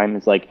real time.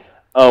 It's like,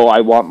 oh,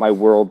 I want my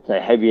world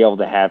to be able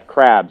to have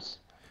crabs.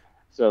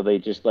 So they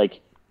just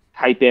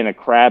type in a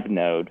crab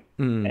node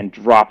and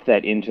drop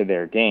that into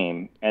their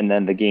game, and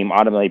then the game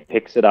automatically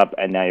picks it up,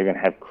 and now you're going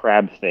to have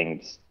crab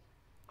things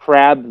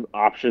crab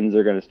options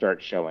are going to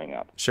start showing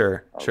up.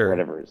 Sure.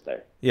 Whatever is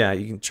there. Yeah,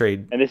 you can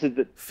trade and this is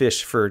the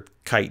fish for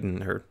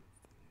chitin or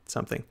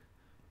something.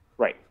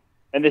 Right.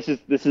 And this is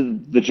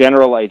the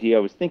general idea I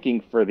was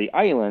thinking for the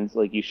islands.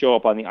 Like, you show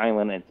up on the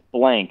island and it's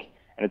blank,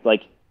 and it's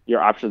like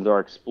your options are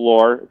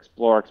explore,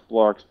 explore,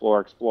 explore,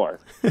 explore, explore.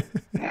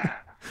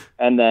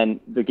 And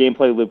then the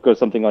gameplay loop goes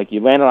something like,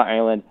 you land on an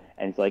island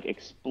and it's like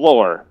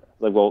explore.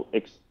 It's like, well,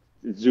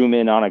 zoom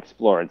in on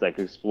explore. It's like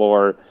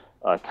explore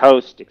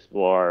coast,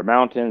 explore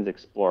mountains,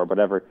 explore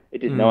whatever. It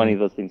didn't know any of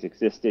those things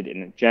existed,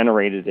 and it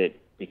generated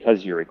it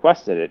because you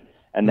requested it.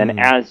 And then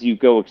as you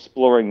go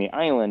exploring the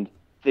island,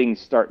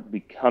 things start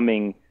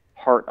becoming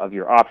part of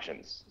your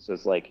options. So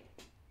it's like,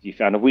 you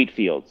found a wheat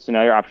field. So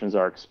now your options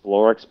are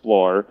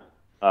explore,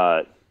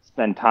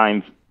 spend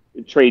time,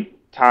 trade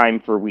time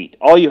for wheat.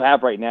 All you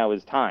have right now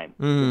is time.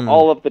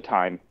 All of the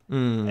time.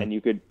 And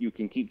you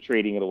can keep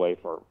trading it away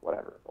for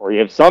whatever. Or you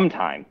have some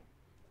time.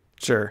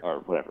 Sure. Or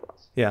whatever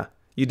else. Yeah.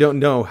 You don't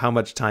know how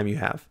much time you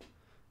have.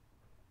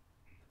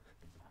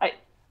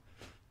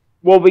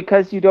 Well,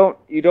 because you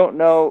don't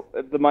know.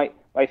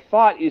 My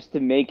thought is to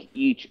make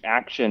each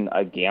action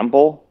a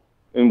gamble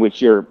in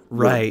which you're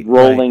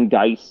rolling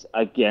dice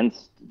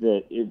against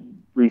the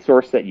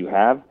resource that you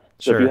have.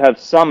 So if you have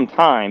some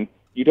time,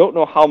 you don't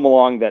know how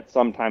long that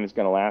some time is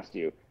going to last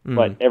you.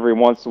 But every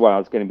once in a while,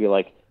 it's going to be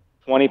like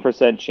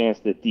 20% chance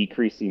to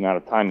decrease the amount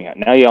of time you have.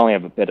 Now you only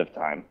have a bit of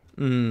time.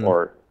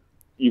 Or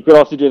you could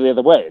also do it the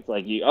other way. It's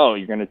like,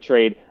 you're going to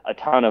trade a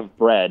ton of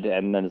bread,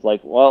 and then it's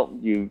like, well,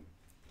 you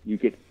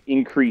get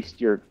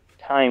increased your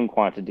time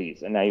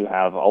quantities, and now you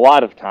have a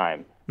lot of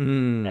time,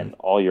 and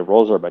all your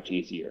rolls are much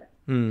easier.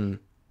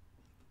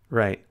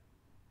 Right.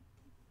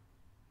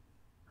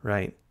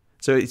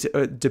 So it's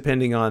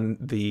depending on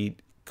the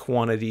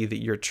quantity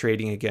that you're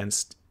trading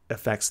against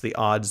affects the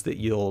odds that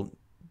you'll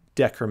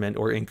decrement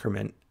or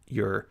increment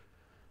your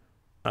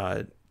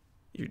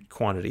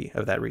quantity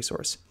of that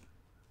resource.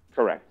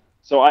 Correct.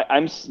 So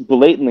I'm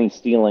blatantly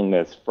stealing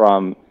this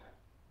from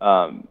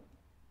another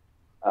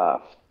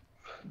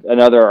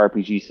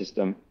RPG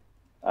system.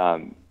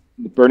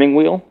 The Burning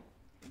Wheel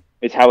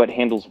is how it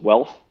handles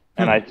wealth,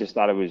 and I just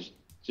thought it was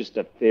just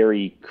a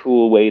very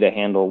cool way to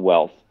handle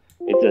wealth.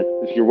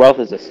 If your wealth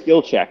is a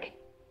skill check,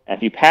 and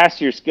if you pass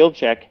your skill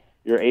check,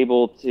 you're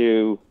able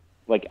to,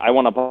 like, I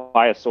want to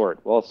buy a sword.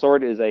 Well, a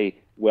sword is a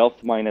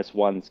wealth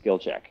 -1 skill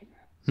check.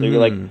 So you're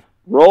like,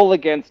 roll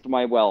against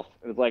my wealth.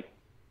 And it's like,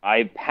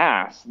 I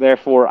pass,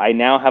 therefore I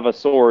now have a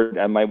sword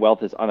and my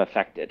wealth is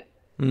unaffected.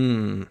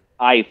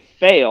 I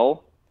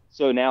fail,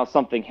 so now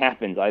something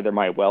happens. Either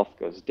my wealth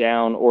goes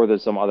down, or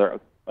there's some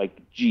other,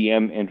 like,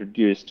 GM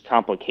introduced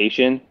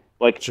complication.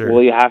 Like,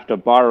 well, you have to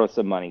borrow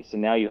some money. So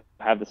now you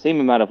have the same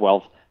amount of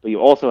wealth, but you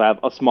also have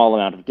a small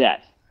amount of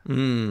debt.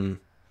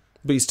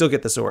 But you still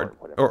get the sword,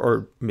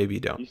 or maybe you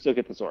don't. You still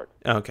get the sword.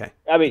 Okay.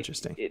 I mean,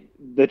 interesting.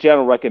 The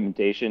general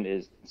recommendation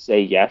is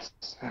say yes.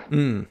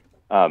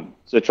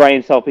 So try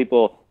and tell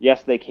people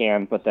yes, they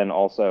can, but then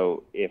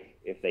also if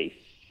they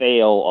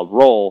fail a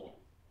roll,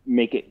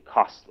 make it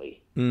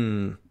costly.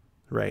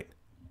 Right.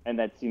 And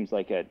that seems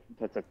like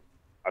that's a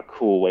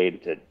cool way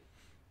to.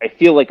 I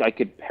feel like I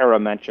could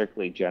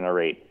parametrically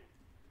generate,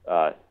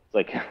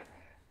 like,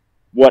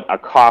 what a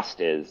cost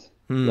is.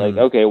 Like,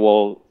 okay,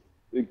 well,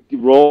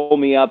 roll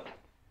me up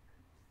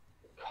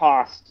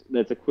cost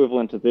that's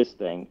equivalent to this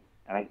thing,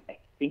 and I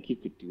think you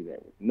could do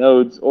that with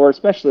nodes, or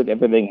especially if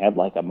everything had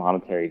like a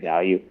monetary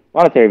value.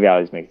 Monetary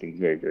values make things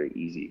very, very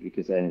easy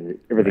because then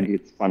everything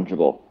gets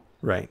fungible.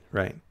 Right.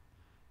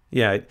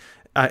 Yeah,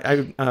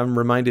 I'm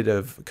reminded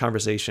of a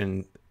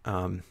conversation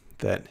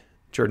that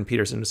Jordan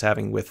Peterson was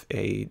having with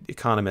a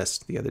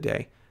economist the other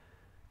day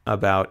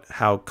about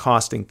how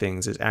costing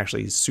things is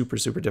actually a super,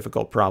 super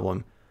difficult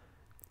problem.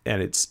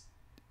 And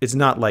it's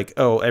not like,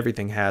 oh,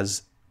 everything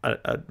has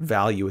a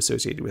value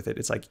associated with it.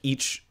 It's like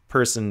each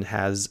person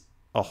has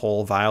a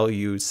whole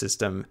value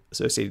system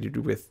associated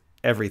with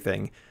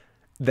everything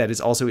that is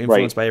also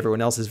influenced by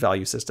everyone else's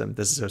value system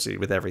that's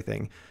associated with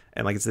everything.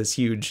 And like, it's this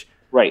huge,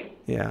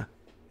 yeah.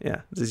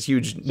 This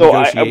huge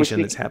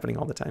negotiation that's happening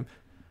all the time.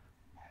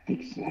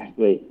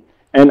 Exactly.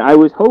 And I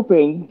was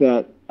hoping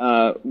that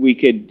we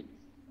could,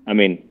 I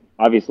mean,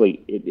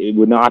 obviously it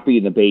would not be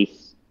the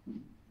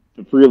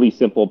really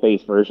simple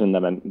base version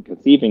that I'm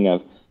conceiving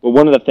of, but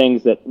one of the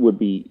things that would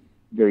be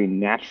very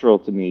natural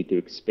to me to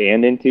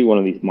expand into, one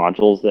of these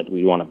modules that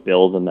we want to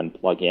build and then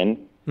plug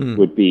in,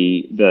 would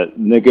be the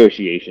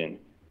negotiation,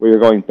 where you're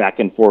going back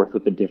and forth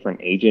with a different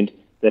agent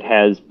that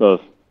has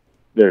both,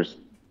 there's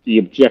the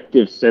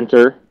objective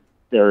center,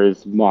 there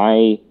is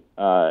my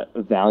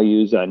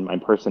values and my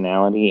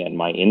personality and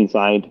my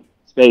inside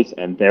space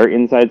and their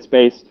inside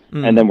space,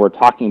 and then we're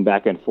talking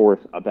back and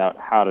forth about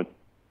how to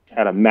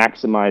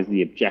maximize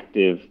the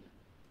objective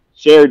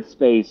shared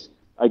space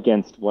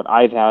against what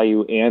I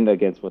value and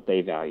against what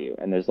they value.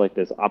 And there's like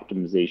this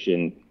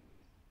optimization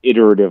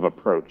iterative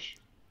approach.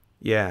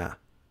 That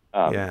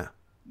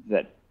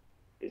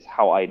is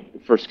how I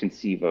first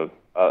conceive of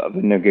a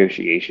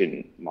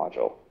negotiation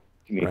module,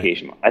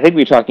 communication. I think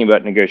we're talking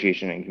about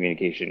negotiation and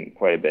communication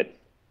quite a bit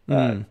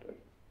Anyway.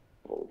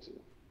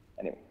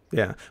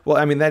 Yeah. Well,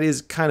 I mean, that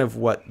is kind of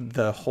what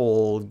the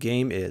whole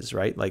game is,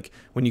 right? Like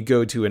when you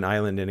go to an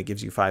island and it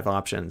gives you 5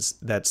 options,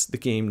 that's the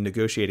game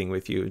negotiating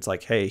with you. It's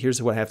like, hey,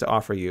 here's what I have to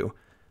offer you.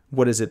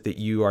 What is it that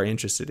you are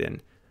interested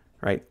in,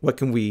 right? What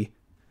can we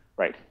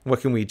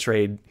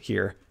trade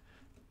here?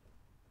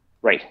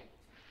 Right.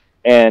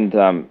 And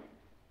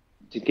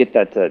to get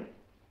that to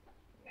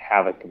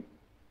have a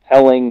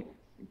compelling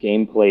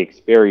gameplay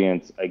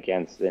experience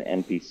against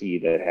an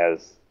NPC that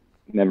has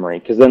memory,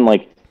 because then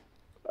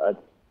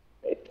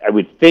I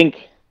would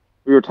think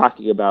we were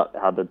talking about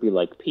how there'd be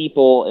like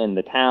people in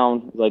the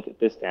town, like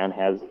this town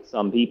has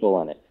some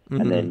people in it.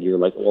 Mm-hmm. And then you're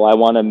like, well, I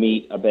want to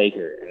meet a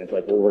baker. And it's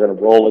like, well, we're going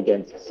to roll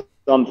against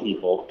some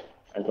people.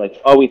 And it's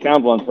like, oh, we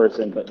found one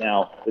person, but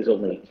now there's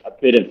only a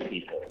bit of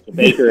people. A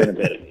baker and a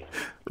bit of people.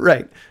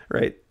 Right.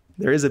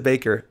 There is a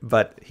baker,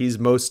 but he's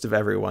most of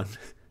everyone.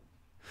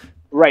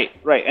 Right.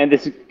 And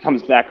this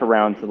comes back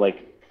around to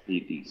like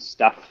the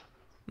stuff.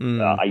 You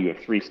have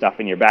 3 stuff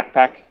in your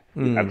backpack.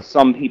 You have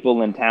some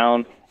people in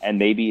town, and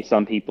maybe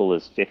some people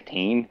is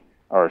 15,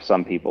 or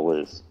some people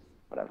is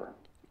whatever.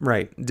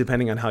 Right,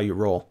 depending on how you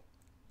roll.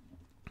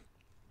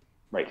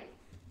 Right.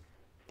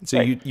 So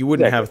right. You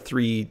wouldn't have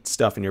 3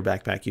 stuff in your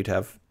backpack. You'd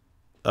have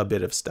a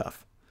bit of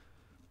stuff.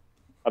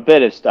 A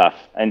bit of stuff.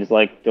 And it's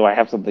like, do I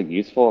have something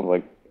useful? I'm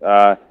like,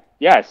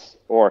 yes,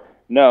 or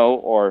no,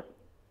 or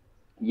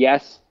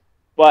yes,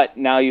 but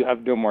now you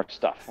have no more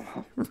stuff.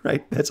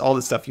 Right. That's all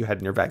the stuff you had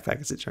in your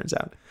backpack, as it turns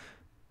out.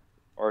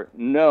 Or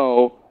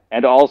no,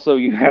 and also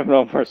you have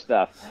no more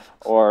stuff.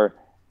 Or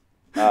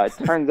it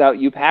turns out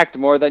you packed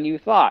more than you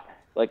thought.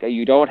 Like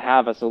you don't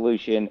have a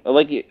solution.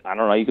 Like I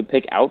don't know. You could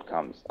pick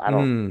outcomes.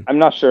 I'm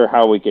not sure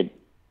how we could.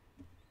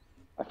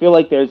 I feel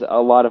like there's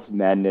a lot of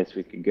madness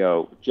we could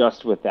go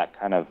just with that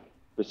kind of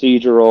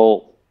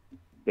procedural,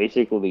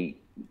 basically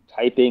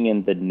typing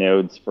in the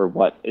nodes for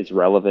what is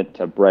relevant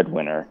to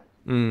Breadwinner,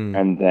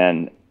 and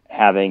then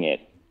having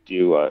it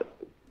do a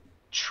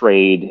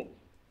trade.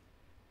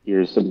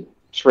 Here's some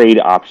trade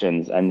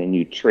options, and then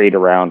you trade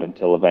around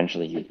until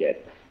eventually you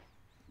get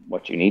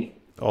what you need.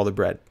 All the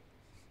bread.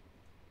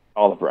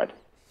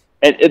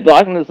 And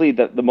honestly,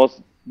 the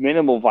most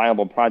minimal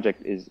viable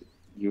project is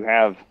you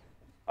have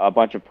a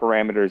bunch of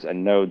parameters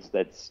and nodes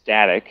that's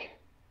static.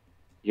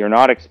 You're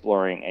not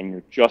exploring, and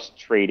you're just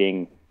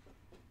trading.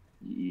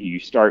 You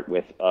start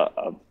with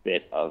a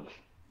bit of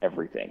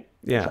everything.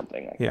 Yeah. Or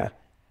something like that.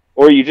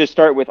 Or you just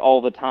start with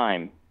all the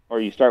time,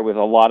 or you start with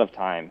a lot of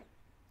time.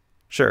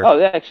 Sure.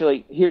 Oh,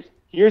 actually,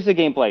 here's the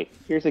gameplay.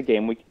 Here's a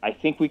game I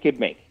think we could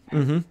make.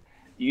 Mm-hmm.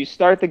 You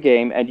start the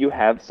game and you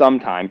have some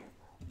time,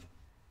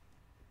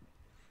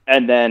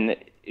 and then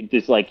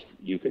it's like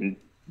you can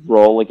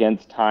roll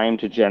against time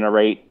to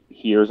generate.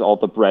 Here's all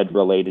the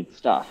bread-related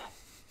stuff,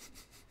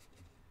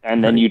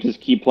 and then you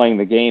just keep playing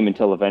the game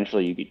until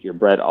eventually you get your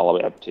bread all the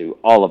way up to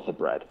all of the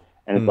bread,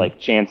 and it's like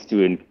chance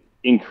to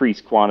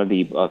increase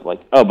quantity of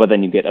like but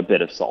then you get a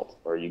bit of salt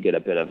or you get a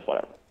bit of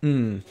whatever.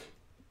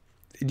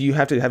 Do you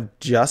have to have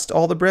just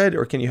all the bread,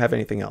 or can you have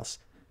anything else?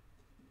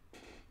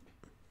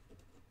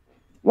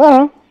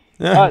 Well,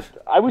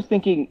 I was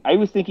thinking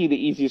the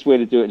easiest way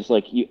to do it is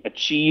like you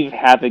achieve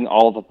having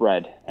all the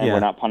bread, and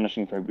we're not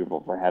punishing for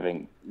people for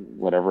having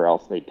whatever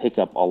else they pick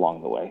up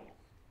along the way.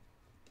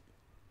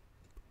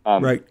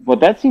 Right. But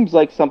that seems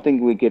like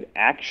something we could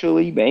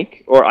actually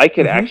make, or I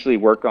could actually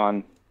work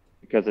on,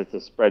 because it's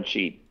a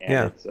spreadsheet.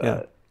 And it's,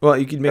 well,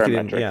 you could make it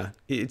in.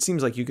 It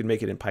seems like you could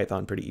make it in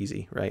Python pretty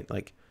easy, right?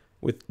 Like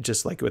with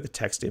a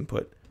text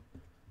input.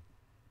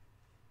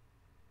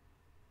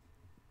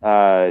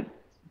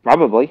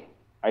 Probably.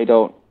 I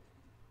don't.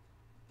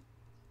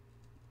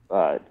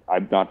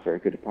 I'm not very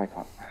good at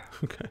Python.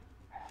 Okay.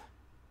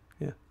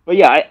 Yeah. But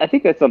yeah, I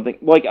think that's something.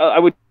 Like I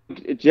would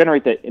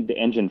generate the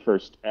engine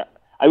first.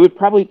 I would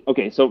probably.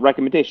 Okay, so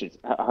recommendations.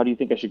 How do you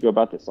think I should go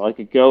about this? So I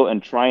could go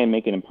and try and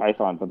make it in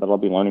Python, but then I'll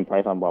be learning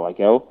Python while I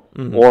go.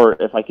 Mm-hmm. Or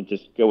if I could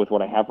just go with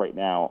what I have right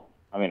now.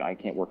 I mean, I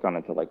can't work on it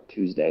until like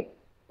Tuesday,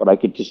 but I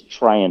could just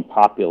try and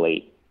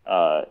populate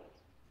a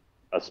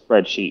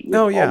spreadsheet with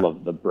all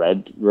of the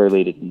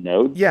bread-related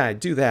nodes. Yeah,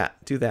 do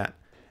that.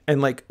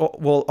 And like,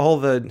 well, all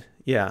the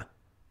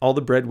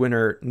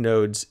breadwinner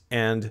nodes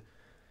and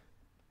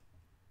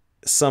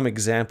some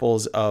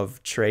examples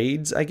of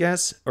trades, I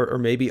guess, or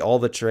maybe all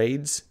the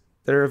trades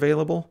that are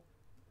available.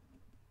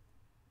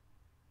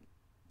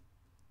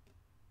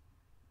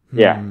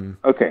 Yeah.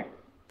 Okay.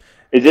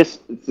 Does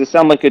this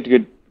sound like a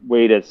good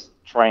way to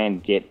try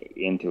and get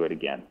into it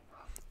again?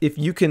 If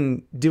you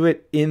can do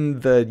it in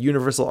the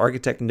Universal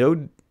Architect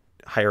node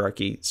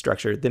hierarchy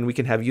structure, then we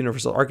can have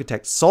Universal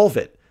Architect solve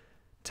it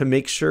to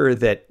make sure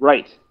that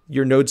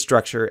your node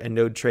structure and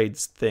node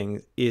trades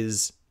thing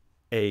is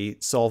a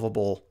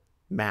solvable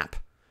map.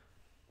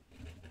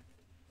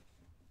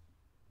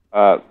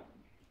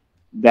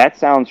 That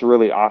sounds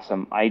really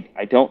awesome.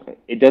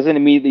 It doesn't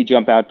immediately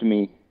jump out to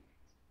me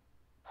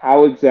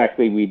how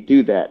exactly we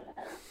do that.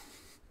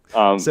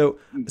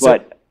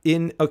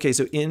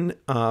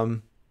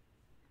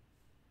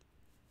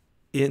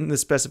 in the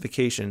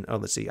specification, oh,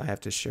 let's see, I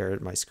have to share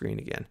my screen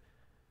again.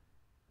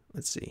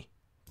 Let's see,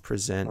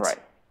 present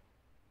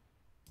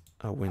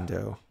a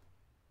window,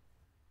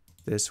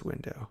 this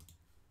window.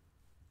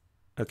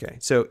 Okay,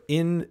 so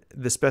in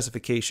the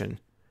specification,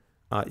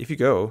 if you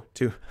go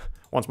to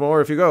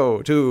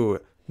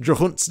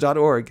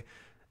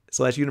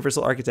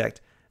johunts.org/universal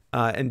architect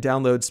and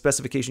download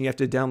specification, you have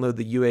to download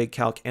the UA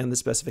calc and the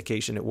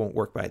specification. It won't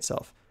work by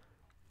itself.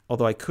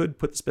 Although I could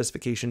put the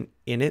specification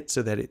in it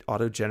so that it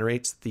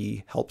auto-generates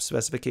the help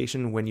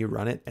specification when you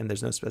run it and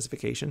there's no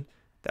specification.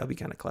 That would be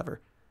kind of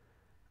clever.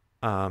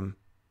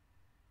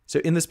 So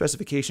in the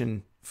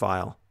specification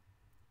file,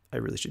 I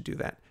really should do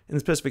that. In the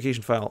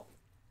specification file,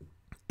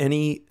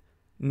 any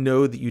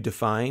node that you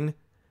define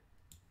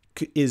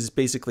is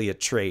basically a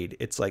trade.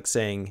 It's like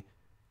saying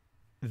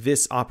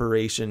this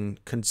operation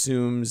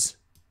consumes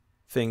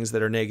things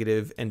that are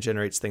negative and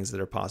generates things that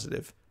are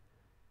positive.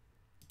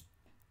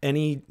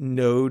 Any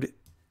node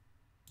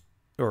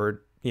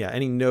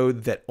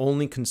that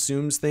only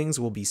consumes things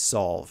will be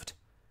solved.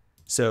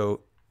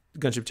 So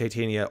Gunship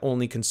Titania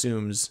only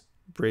consumes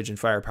bridge and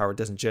firepower,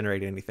 doesn't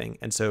generate anything.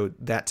 And so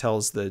that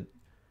tells the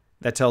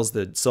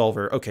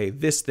solver, okay,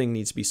 this thing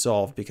needs to be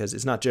solved because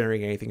it's not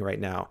generating anything right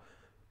now,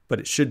 but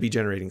it should be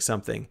generating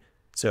something.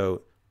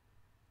 So,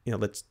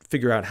 let's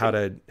figure out how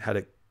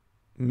to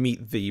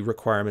meet the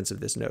requirements of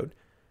this node.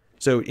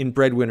 So in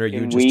Breadwinner,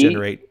 you would just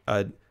generate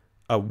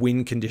a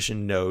win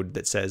condition node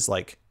that says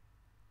like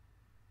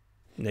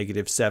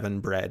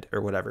 -7 bread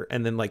or whatever.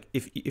 And then like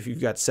if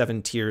you've got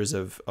 7 tiers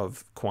of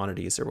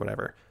quantities or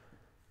whatever,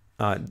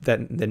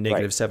 then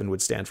 -7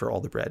 would stand for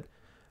all the bread.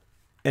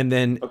 And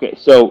then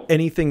so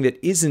anything that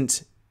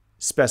isn't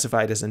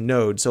specified as a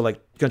node, so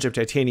like Gunship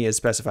Titania is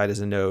specified as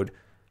a node,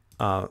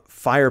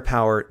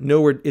 firepower,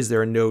 nowhere is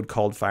there a node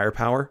called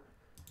firepower.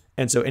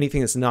 And so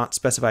anything that's not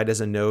specified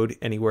as a node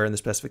anywhere in the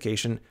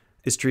specification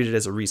is treated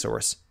as a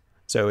resource.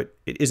 So it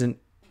isn't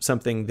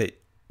something that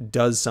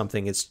does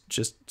something. It's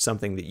just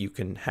something that you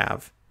can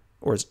have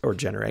or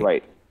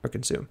generate or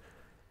consume.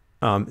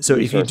 So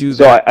if you do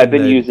that, I've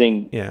been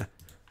using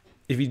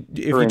if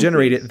you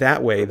generate it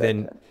that way,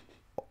 then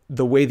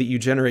the way that you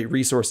generate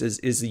resources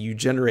is that you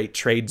generate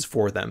trades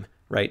for them,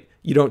 right?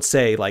 You don't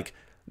say like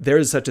there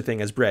is such a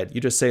thing as bread.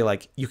 You just say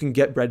like you can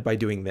get bread by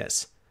doing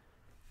this.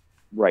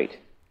 Right.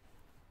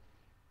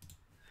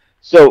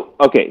 So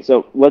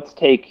so let's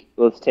take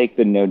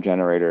the node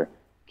generator.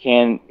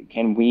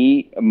 Can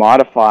we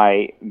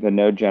modify the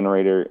node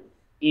generator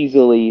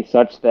easily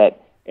such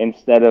that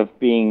instead of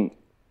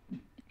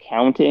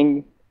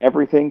counting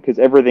everything, because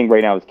everything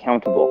right now is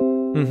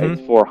countable,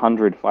 it's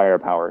 400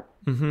 firepower.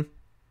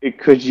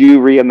 Could you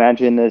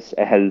reimagine this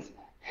as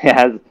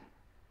has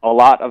a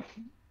lot of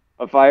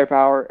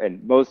firepower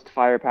and most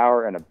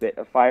firepower and a bit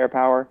of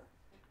firepower?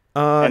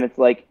 And it's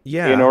like,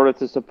 in order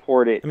to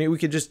support it, I mean, we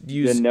could just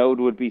use... the node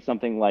would be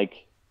something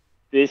like,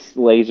 this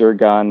laser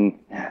gun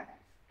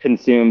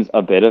consumes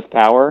a bit of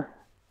power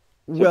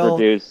to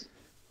produce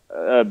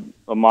a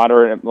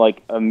moderate,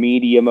 like a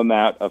medium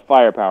amount of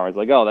firepower. It's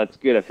like, oh, that's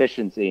good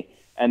efficiency.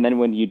 And then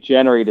when you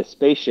generate a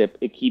spaceship,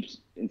 it keeps,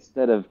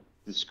 instead of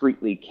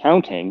discretely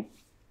counting,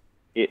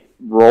 it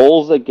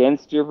rolls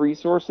against your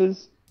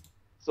resources.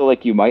 So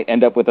like you might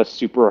end up with a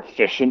super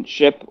efficient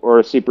ship or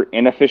a super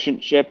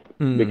inefficient ship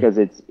because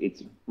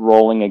it's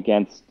rolling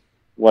against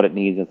what it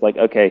needs. It's like,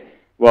 okay,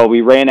 well,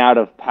 we ran out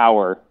of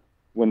power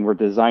when we're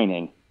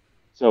designing,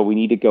 so we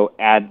need to go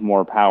add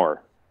more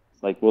power.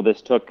 It's like, well,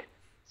 this took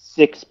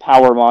 6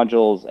 power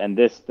modules and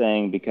this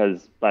thing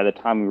because by the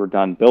time we were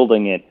done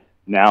building it,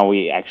 now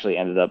we actually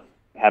ended up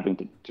having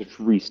to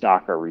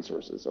restock our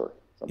resources or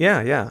something.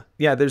 Yeah.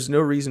 There's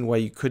no reason why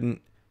you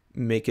couldn't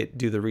make it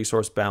do the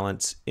resource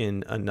balance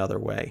in another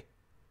way.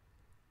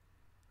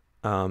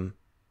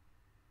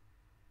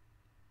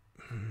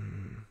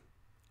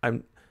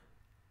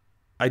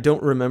 I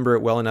don't remember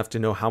it well enough to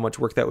know how much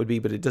work that would be,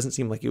 but it doesn't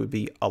seem like it would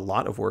be a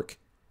lot of work.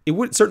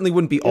 It certainly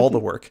wouldn't be all the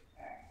work.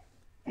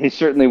 It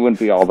certainly wouldn't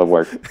be all the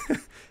work.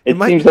 It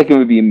seems like it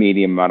would be a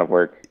medium amount of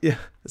work. Yeah,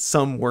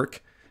 some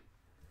work.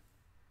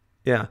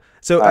 Yeah.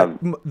 So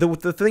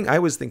the thing I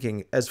was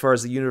thinking as far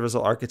as the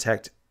Universal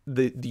Architect,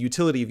 the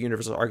utility of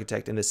Universal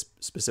Architect in this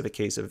specific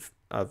case of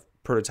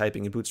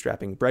prototyping and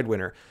bootstrapping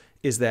Breadwinner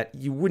is that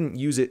you wouldn't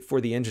use it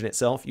for the engine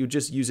itself. You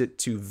just use it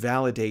to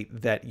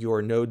validate that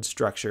your node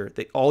structure,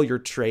 that all your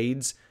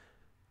trades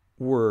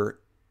were,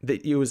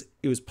 that it was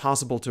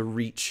possible to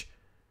reach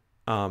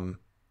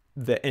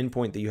the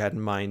endpoint that you had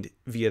in mind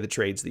via the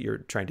trades that you're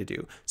trying to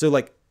do. So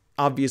like,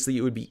 obviously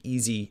it would be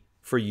easy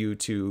for you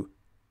to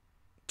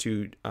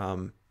do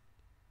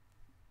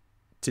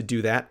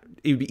that.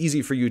 It would be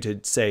easy for you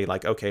to say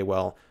like, okay,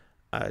 well,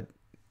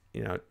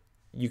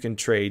 you can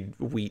trade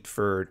wheat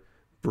for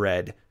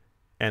bread,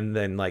 and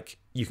then like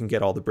you can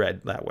get all the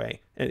bread that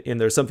way.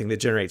 And there's something that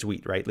generates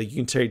wheat, right? Like you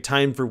can trade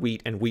time for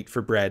wheat and wheat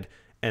for bread,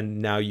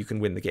 and now you can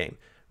win the game,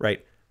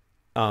 right?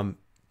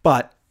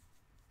 But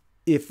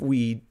if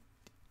we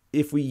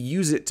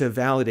use it to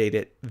validate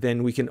it,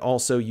 then we can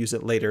also use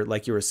it later,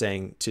 like you were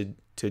saying, to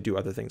do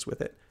other things with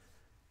it.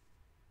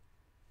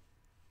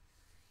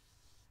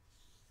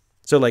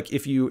 So like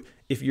if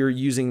you're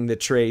using the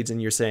trades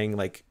and you're saying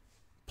like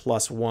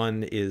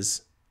 +1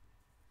 is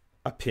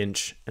a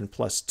pinch and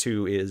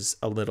 +2 is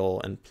a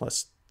little and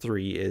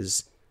 +3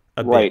 is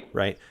a bit,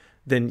 right?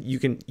 Then you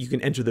can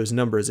enter those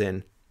numbers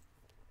in,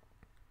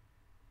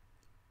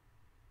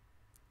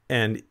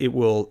 and it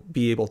will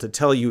be able to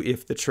tell you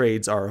if the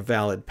trades are a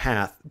valid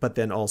path, but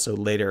then also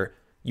later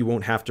you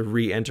won't have to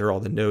re-enter all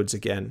the nodes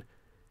again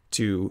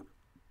to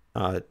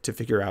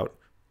figure out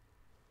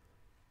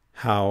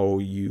how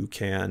you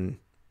can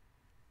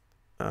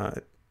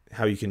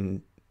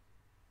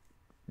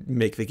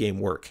make the game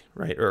work,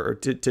 right? Or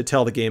to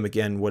tell the game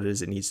again what it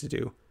is it needs to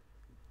do.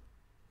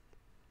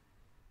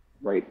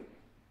 Right.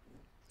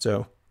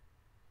 So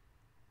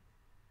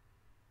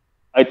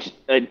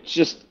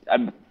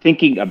I'm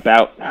thinking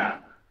about,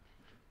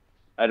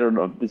 I don't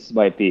know, this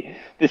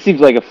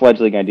seems like a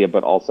fledgling idea,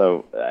 but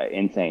also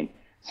insane.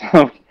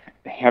 So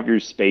you have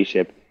your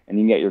spaceship and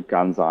you get your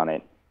guns on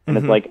it. And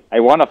it's like, I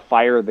want to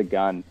fire the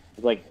gun.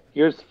 It's like,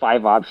 here's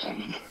 5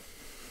 options.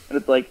 And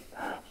it's like,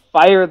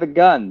 fire the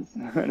guns.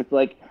 And it's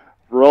like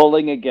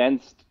rolling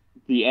against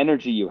the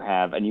energy you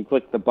have. And you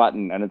click the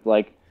button and it's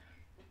like,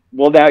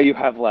 well, now you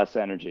have less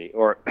energy.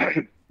 Or,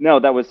 no,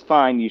 that was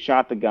fine. You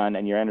shot the gun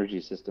and your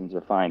energy systems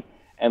are fine.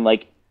 And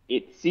like,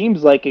 it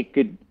seems like it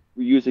could,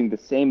 using the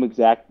same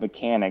exact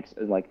mechanics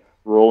as like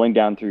rolling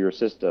down through your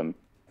system.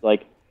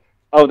 Like,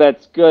 oh,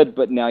 that's good,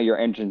 but now your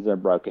engines are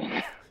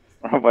broken.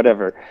 Or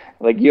whatever.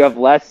 Like you have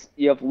less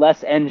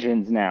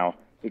engines now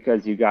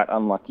because you got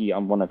unlucky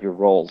on one of your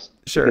rolls.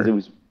 Sure. Because it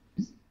was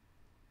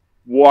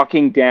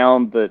walking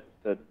down the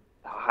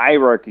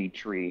hierarchy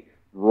tree,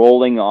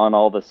 rolling on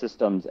all the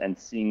systems and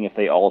seeing if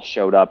they all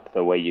showed up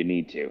the way you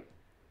need to.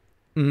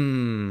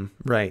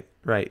 Right.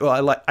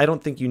 Well, I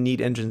don't think you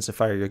need engines to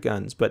fire your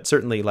guns, but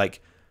certainly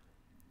like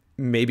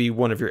maybe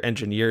one of your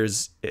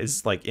engineers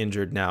is like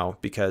injured now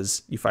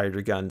because you fired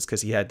your guns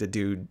because he had to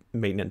do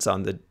maintenance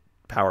on the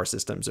power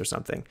systems or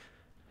something.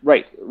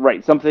 Right.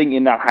 Something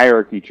in that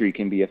hierarchy tree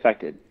can be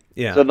affected.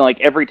 Yeah. So then, like,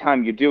 every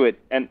time you do it,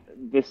 and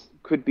this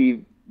could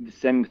be the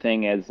same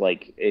thing as,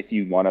 like, if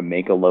you want to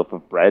make a loaf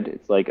of bread,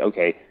 it's like,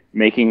 okay,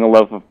 making a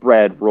loaf of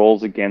bread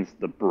rolls against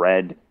the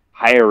bread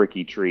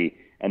hierarchy tree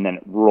and then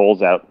it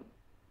rolls out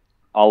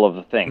all of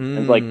the things.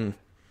 It's like,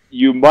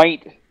 you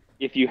might,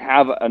 if you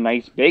have a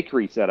nice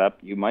bakery set up,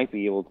 you might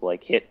be able to,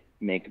 like,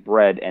 make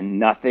bread and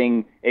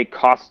nothing, it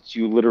costs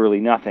you literally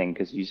nothing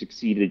because you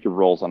succeeded your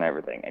rolls on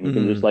everything. And you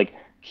can just like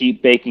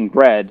keep baking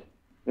bread.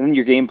 And then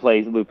your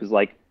gameplay loop is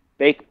like,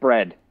 bake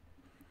bread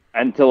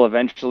until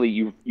eventually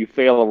you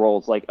fail a roll.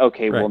 It's like,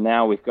 okay, well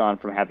now we've gone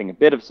from having a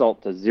bit of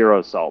salt to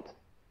 0 salt.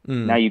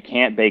 Now you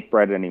can't bake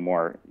bread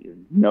anymore.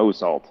 No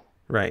salt.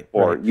 Right.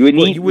 Or you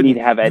would need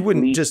to have at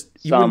least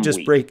some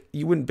wheat.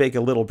 You wouldn't bake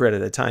a little bread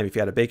at a time. If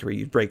you had a bakery,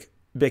 you'd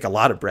bake a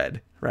lot of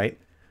bread, right?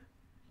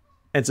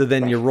 And so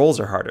then your rolls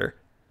are harder.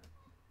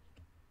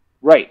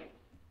 Right.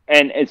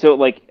 And so,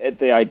 like,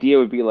 the idea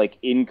would be, like,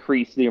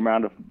 increase the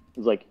amount of,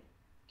 like,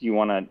 do you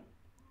want to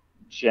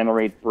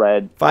generate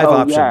bread? 5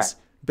 options. Yeah.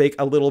 Bake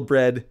a little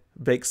bread,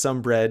 bake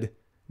some bread,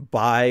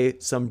 buy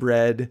some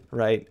bread,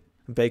 right?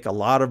 Bake a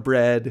lot of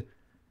bread,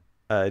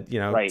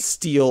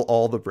 steal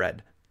all the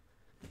bread.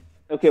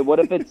 Okay, what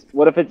if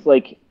it's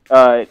like,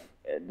 the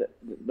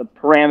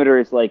parameter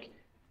is, like,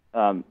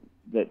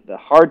 the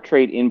hard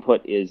trade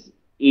input is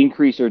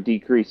increase or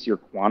decrease your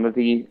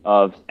quantity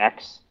of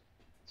X.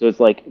 So it's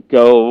like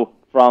go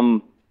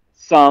from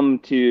some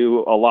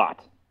to a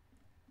lot.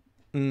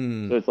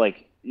 So it's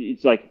like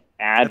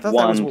add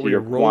 1 to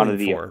your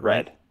quantity of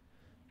bread.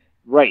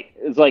 Right.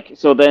 It's like,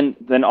 so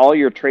then all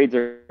your trades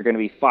are going to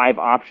be 5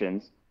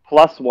 options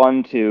plus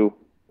 1 to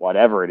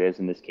whatever it is,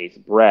 in this case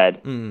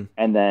bread,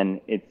 and then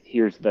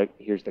here's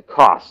the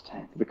cost.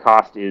 The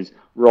cost is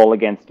roll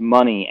against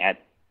money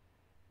at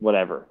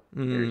whatever,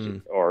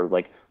 or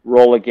like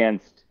roll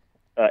against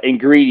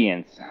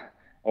ingredients,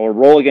 or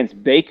roll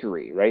against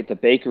bakery, right? The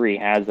bakery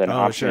has an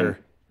option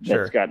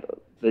that's got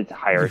its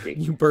hierarchy.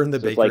 You burn the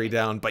bakery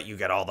down, but you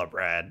get all the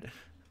bread.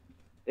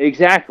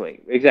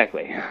 Exactly. It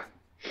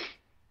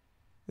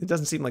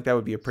doesn't seem like that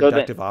would be a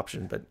productive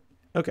option, but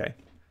okay.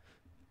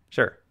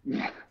 Sure.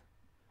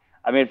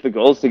 I mean, if the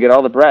goal is to get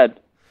all the bread,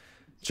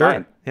 sure.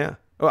 Fine. Yeah.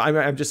 Well,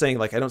 I'm just saying,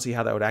 like, I don't see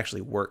how that would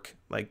actually work.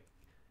 Like,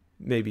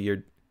 maybe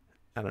you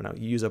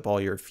use up all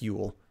your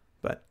fuel,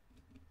 but.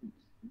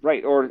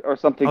 Right, or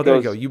something. Oh, there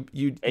you go. You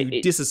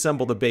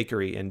disassemble the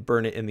bakery and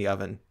burn it in the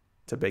oven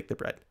to bake the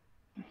bread.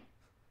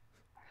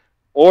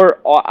 Or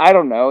I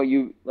don't know.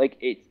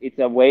 It's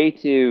a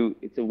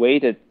way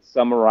to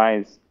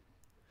summarize.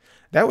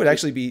 That would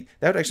actually be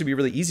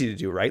really easy to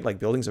do, right? Like,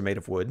 buildings are made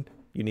of wood.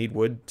 You need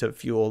wood to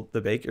fuel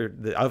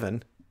the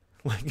oven.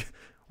 Like,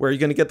 where are you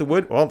going to get the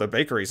wood? Well, the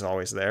bakery's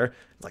always there.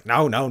 It's like,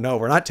 no,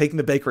 we're not taking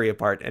the bakery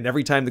apart. And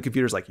every time the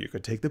computer's like, you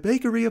could take the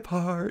bakery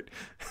apart.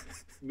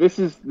 This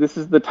is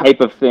the type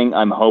of thing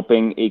I'm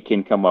hoping it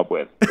can come up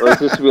with. Or it's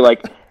just to be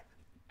like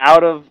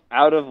out of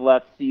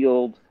left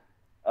field,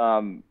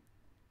 odd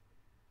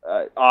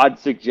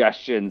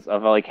suggestions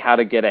of like how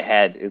to get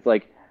ahead. It's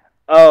like,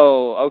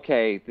 oh,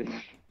 okay.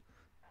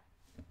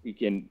 we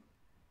can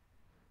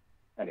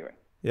anyway.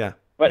 Yeah.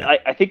 But Yeah.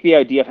 I think the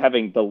idea of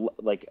having the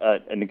like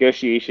a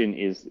negotiation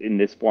is in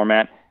this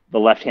format. The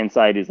left hand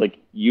side is like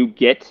you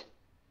get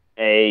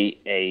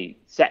a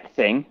set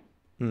thing,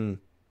 Mm.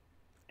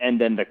 and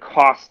then the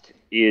cost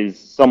is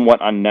somewhat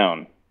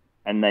unknown,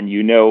 and then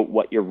you know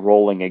what you're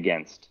rolling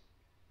against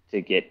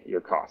to get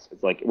your cost.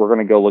 It's like we're going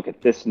to go look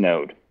at this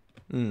node,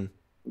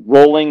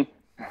 rolling.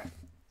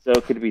 So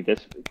it could be this.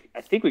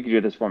 I think we could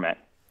do this format: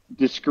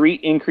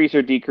 discrete increase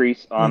or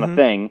decrease on a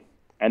thing,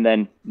 and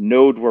then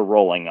node we're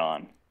rolling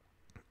on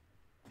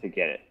to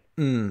get it.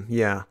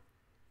 Yeah.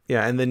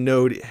 Yeah, and the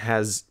node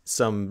has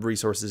some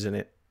resources in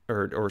it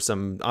or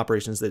some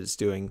operations that it's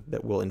doing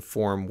that will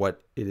inform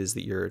what it is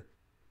that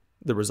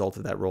the result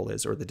of that roll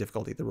is, or the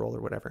difficulty of the roll,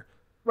 or whatever.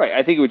 Right.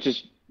 I think it would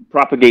just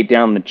propagate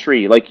down the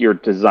tree like you're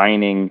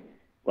designing,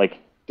 like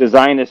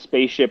design a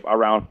spaceship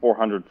around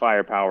 400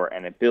 firepower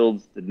and it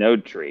builds the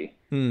node tree.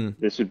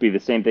 This would be the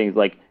same thing as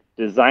like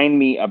design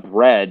me a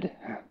bread,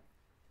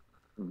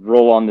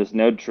 roll on this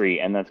node tree,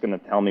 and that's going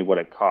to tell me what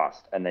it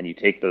costs. And then you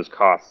take those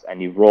costs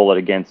and you roll it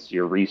against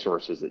your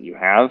resources that you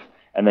have,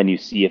 and then you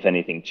see if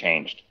anything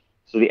changed.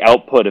 So the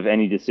output of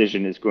any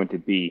decision is going to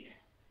be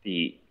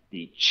the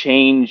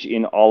change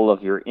in all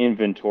of your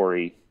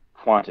inventory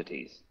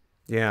quantities.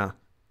 Yeah.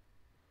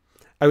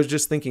 I was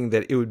just thinking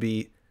that it would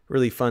be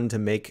really fun to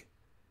make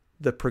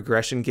the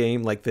progression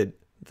game like the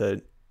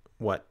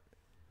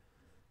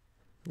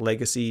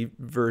legacy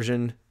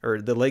version,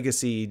 or the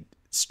legacy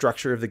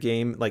structure of the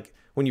game. Like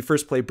when you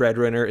first play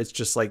Breadwinner, it's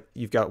just like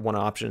you've got one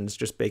option, it's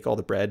just bake all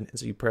the bread. And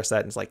so you press that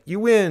and it's like, you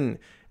win.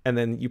 And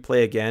then you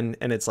play again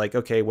and it's like,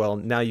 okay, well,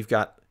 now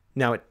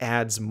it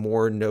adds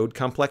more node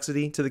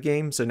complexity to the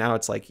game. So now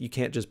it's like, you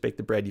can't just bake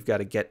the bread, you've got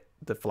to get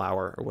the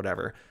flour or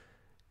whatever.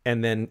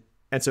 And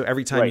so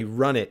every time you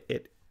run it,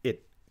 it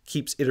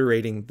keeps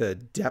iterating the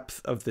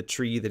depth of the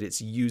tree that it's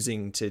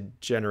using to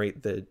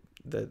generate the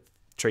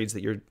trades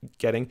that you're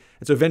getting.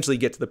 And so eventually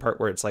you get to the part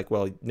where it's like,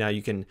 well, now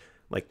you can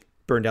like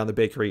burn down the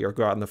bakery or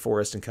go out in the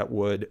forest and cut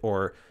wood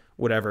or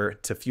whatever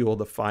to fuel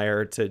the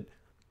fire to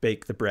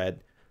bake the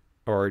bread,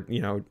 or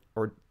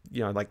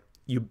like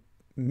you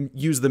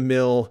use the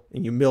mill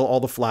and you mill all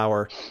the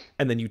flour,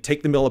 and then you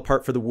take the mill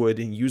apart for the wood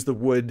and use the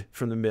wood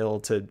from the mill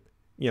to,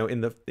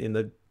 in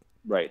the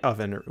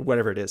oven or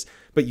whatever it is.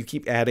 But you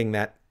keep adding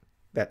that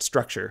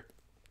structure.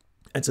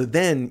 And so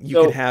then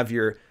you could have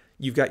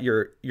you've got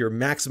your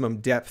maximum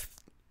depth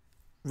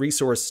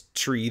resource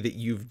tree that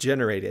you've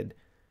generated,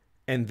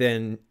 and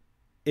then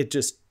it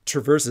just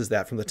traverses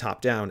that from the top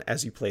down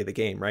as you play the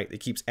game, right? It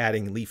keeps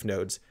adding leaf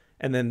nodes.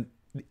 And then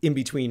in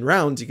between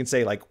rounds, you can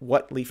say like,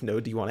 what leaf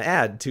node do you want to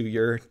add to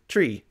your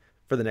tree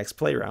for the next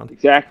play round?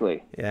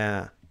 Exactly.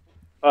 Yeah.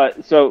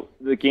 So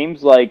the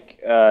games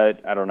like, I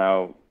don't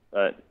know,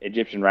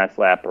 Egyptian Rat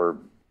Slap or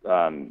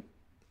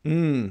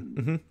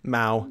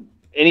Mao.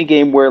 Any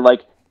game where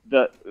like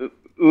the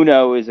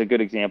Uno is a good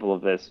example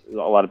of this. A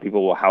lot of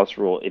people will house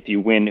rule. If you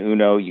win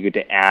Uno, you get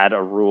to add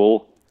a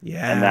rule.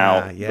 Yeah. And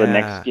now the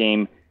next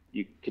game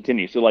you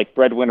continue. So like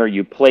Breadwinner,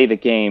 you play the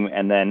game,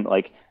 and then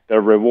like the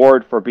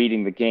reward for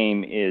beating the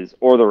game is,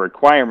 or the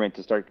requirement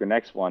to start your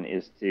next one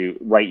is to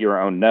write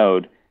your own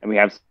node. And we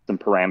have some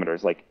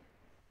parameters, like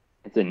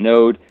it's a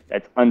node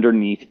that's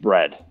underneath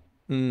bread,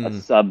 a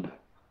sub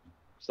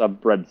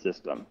bread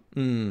system.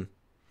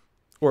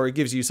 Or it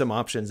gives you some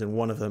options, and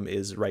one of them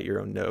is write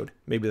your own node.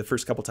 Maybe the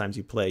first couple times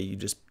you play, you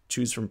just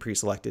choose from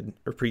pre-selected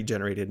or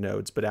pre-generated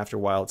nodes, but after a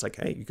while, it's like,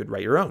 hey, you could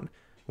write your own.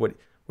 What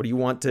do you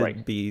want to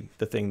be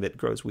the thing that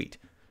grows wheat,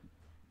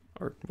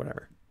 or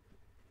whatever?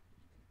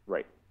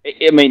 Right.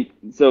 I mean,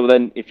 so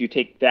then if you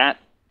take that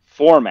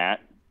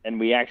format and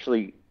we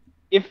actually,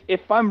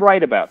 if I'm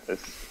right about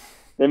this,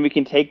 then we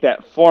can take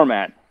that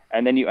format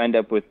and then you end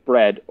up with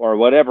bread or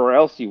whatever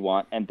else you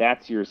want, and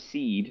that's your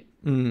seed.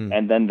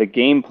 And then the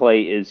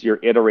gameplay is you're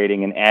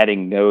iterating and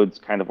adding nodes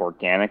kind of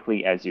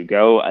organically as you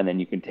go, and then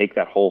you can take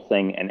that whole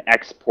thing and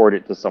export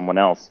it to someone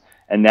else.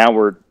 And now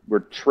we're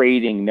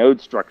trading node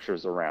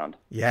structures around.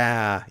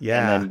 Yeah.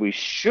 And then we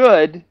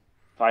should,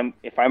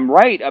 if I'm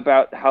right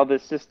about how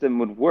this system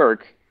would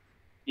work,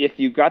 if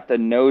you got the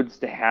nodes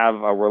to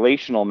have a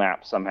relational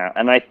map somehow,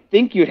 and I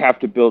think you'd have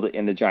to build it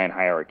in the giant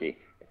hierarchy.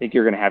 I think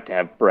you're going to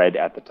have bread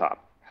at the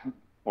top,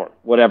 or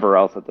whatever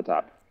else at the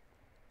top.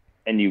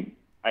 And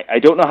I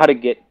don't know how to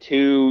get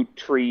two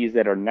trees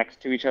that are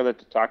next to each other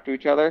to talk to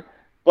each other,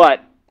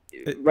 but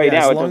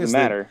now it doesn't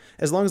matter.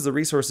 As long as the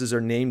resources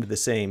are named the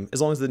same,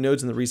 as long as the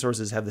nodes and the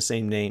resources have the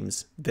same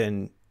names,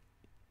 then,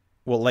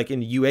 well, like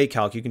in UA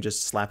calc, you can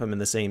just slap them in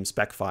the same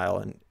spec file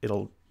and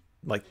it'll,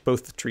 like,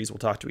 both trees will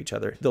talk to each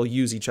other. They'll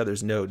use each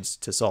other's nodes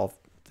to solve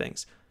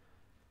things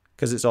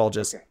because it's all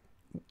just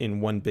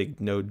in one big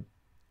node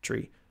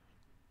tree.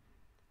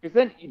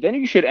 Because then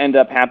you should end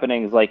up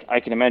happening is like, I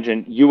can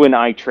imagine you and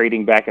I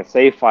trading back a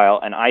save file,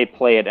 and I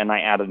play it and I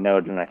add a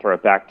node and I throw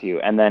it back to you.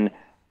 And then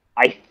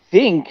I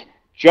think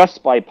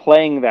just by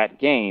playing that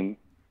game,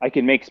 I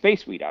can make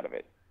Space Wheat out of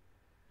it.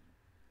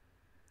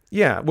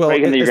 Yeah, well,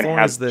 right? And then you're going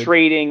to have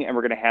trading, and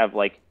we're going to have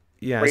like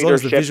Yeah, as long freighter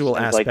as the ships, visual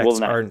and it's like, aspects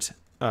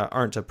well,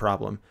 aren't a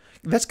problem.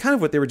 That's kind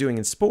of what they were doing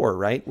in Spore,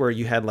 right? Where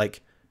you had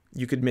like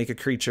you could make a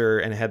creature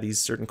and it had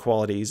these certain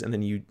qualities, and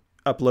then you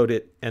upload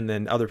it, and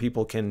then other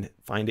people can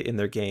find it in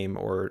their game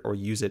or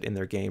use it in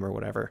their game or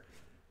whatever.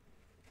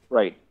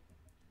 right.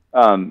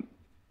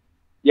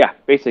 Yeah,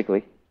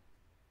 basically.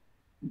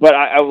 But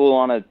I will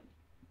want to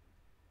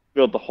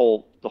build the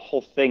whole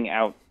thing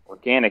out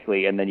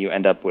organically, and then you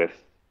end up with,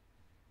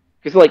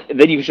 because like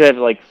then you should have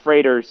like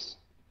freighters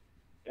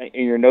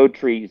in your node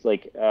trees.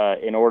 Like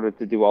in order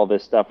to do all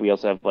this stuff, we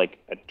also have like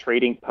a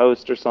trading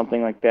post or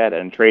something like that,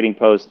 and trading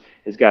post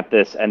has got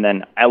this, and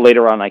then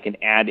later on I can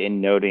add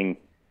in noding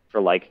for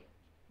like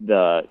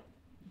the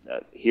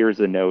here's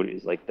the node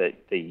is like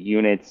the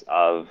units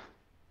of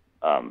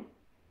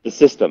the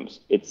systems.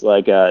 It's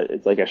like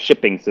a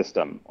shipping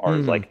system, or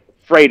it's like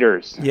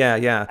freighters. Yeah,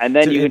 yeah. And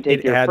then So you can take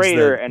it your adds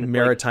freighter the and it's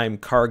maritime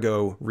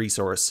cargo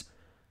resource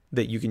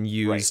that you can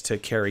use Right. to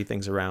carry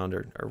things around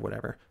or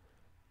whatever.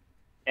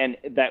 and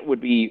that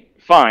would be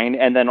fine.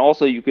 And then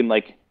also you can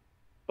like,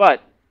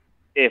 but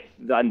if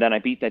and then I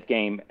beat that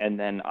game and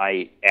then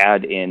I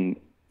add in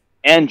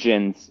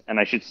engines, and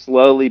I should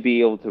slowly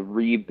be able to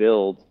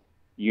rebuild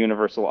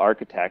Universal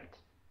Architect.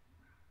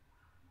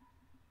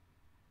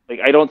 Like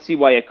I don't see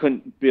why I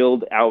couldn't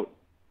build out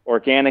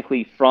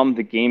organically from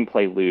the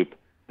gameplay loop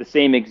the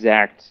same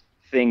exact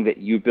thing that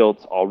you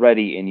built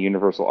already in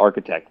Universal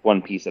Architect,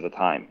 one piece at a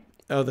time.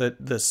 Oh,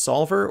 the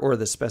solver or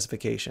the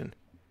specification?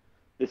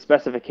 The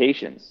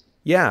specifications.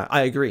 Yeah,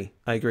 I agree.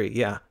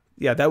 Yeah.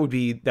 Yeah, that would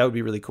be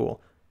really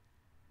cool.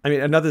 I mean,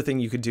 another thing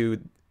you could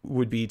do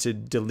would be to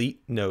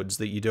delete nodes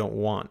that you don't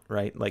want,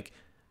 right? Like,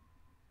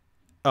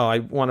 oh, I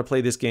want to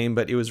play this game,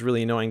 but it was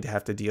really annoying to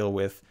have to deal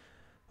with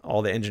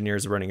all the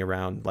engineers running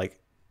around. Like,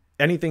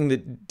 anything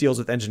that deals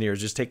with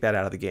engineers, just take that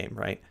out of the game,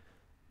 right?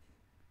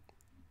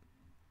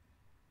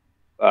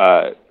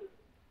 I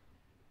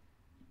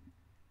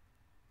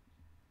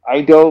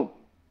don't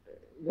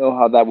know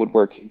how that would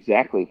work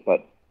exactly,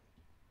 but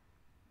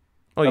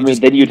Oh, you I mean,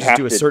 just then you you'd just have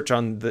do a to search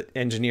on the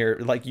engineer,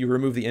 like you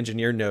remove the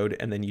engineer node,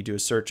 and then you do a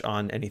search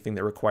on anything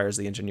that requires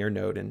the engineer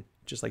node, and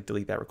just like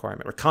delete that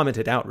requirement or comment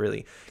it out,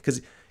 really,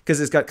 because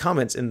it's got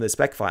comments in the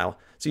spec file,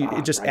 so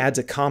it just right. adds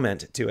a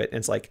comment to it, and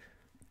it's like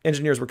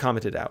engineers were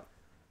commented out.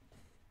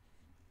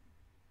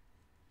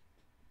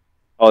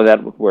 Oh,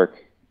 that would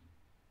work.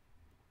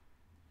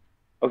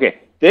 Okay,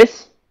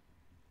 this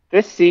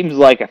seems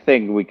like a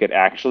thing we could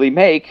actually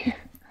make.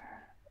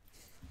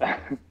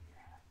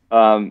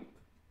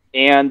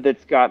 And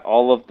it's got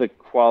all of the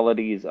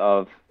qualities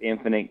of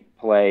infinite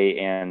play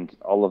and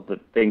all of the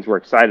things we're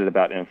excited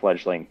about in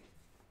Fledgling.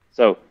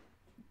 So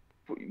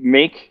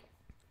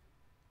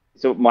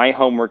my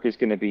homework is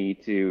going to be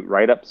to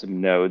write up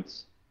some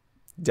nodes,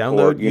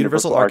 Download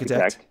Universal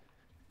Architect,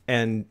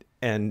 and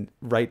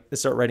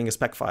start writing a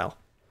spec file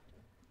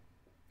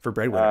for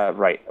Breadwinner.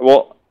 Right.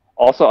 Well,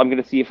 also I'm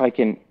going to see if I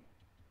can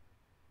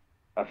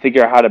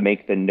figure out how to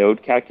make the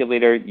node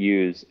calculator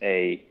use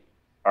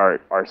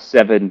our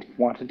 7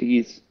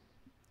 quantities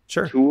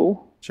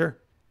tool. Sure.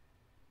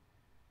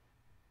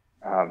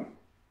 I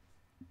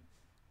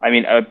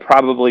mean, I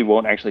probably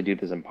won't actually do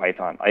this in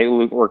Python. I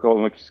work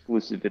almost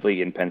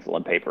exclusively in pencil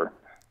and paper.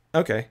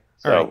 Okay.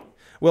 So, all right.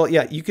 Well,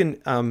 yeah, you can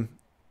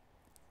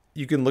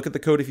look at the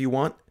code if you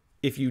want.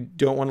 If you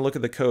don't want to look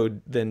at the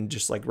code, then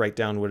just like write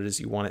down what it is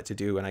you want it to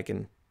do, and I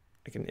can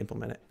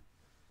implement it.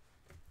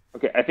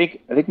 Okay, I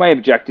think my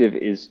objective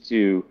is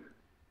to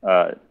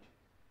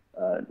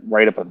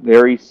write up a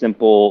very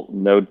simple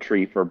node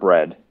tree for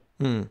bread,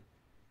 and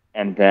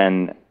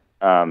then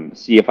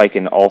see if I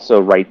can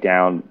also write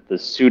down the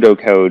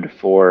pseudocode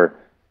for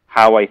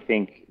how I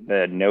think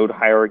the node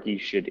hierarchy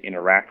should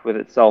interact with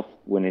itself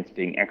when it's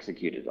being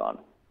executed on.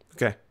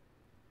 Okay.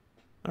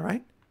 All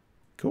right.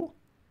 Cool.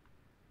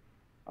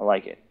 I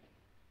like it.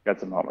 Got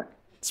some homework.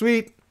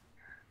 Sweet.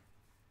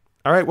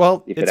 All right.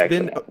 Well,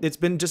 It's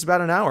been just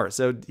about an hour,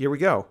 so here we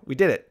go. We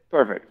did it.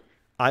 Perfect.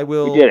 I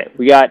will. We did it.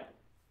 We got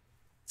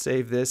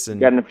save this and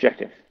got an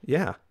objective.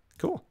 Yeah.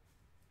 Cool.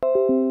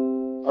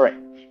 All right.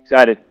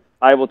 Excited.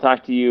 I will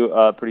talk to you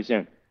pretty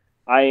soon.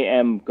 I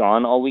am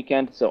gone all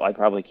weekend, so I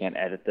probably can't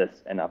edit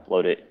this and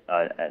upload it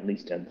at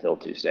least until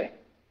Tuesday.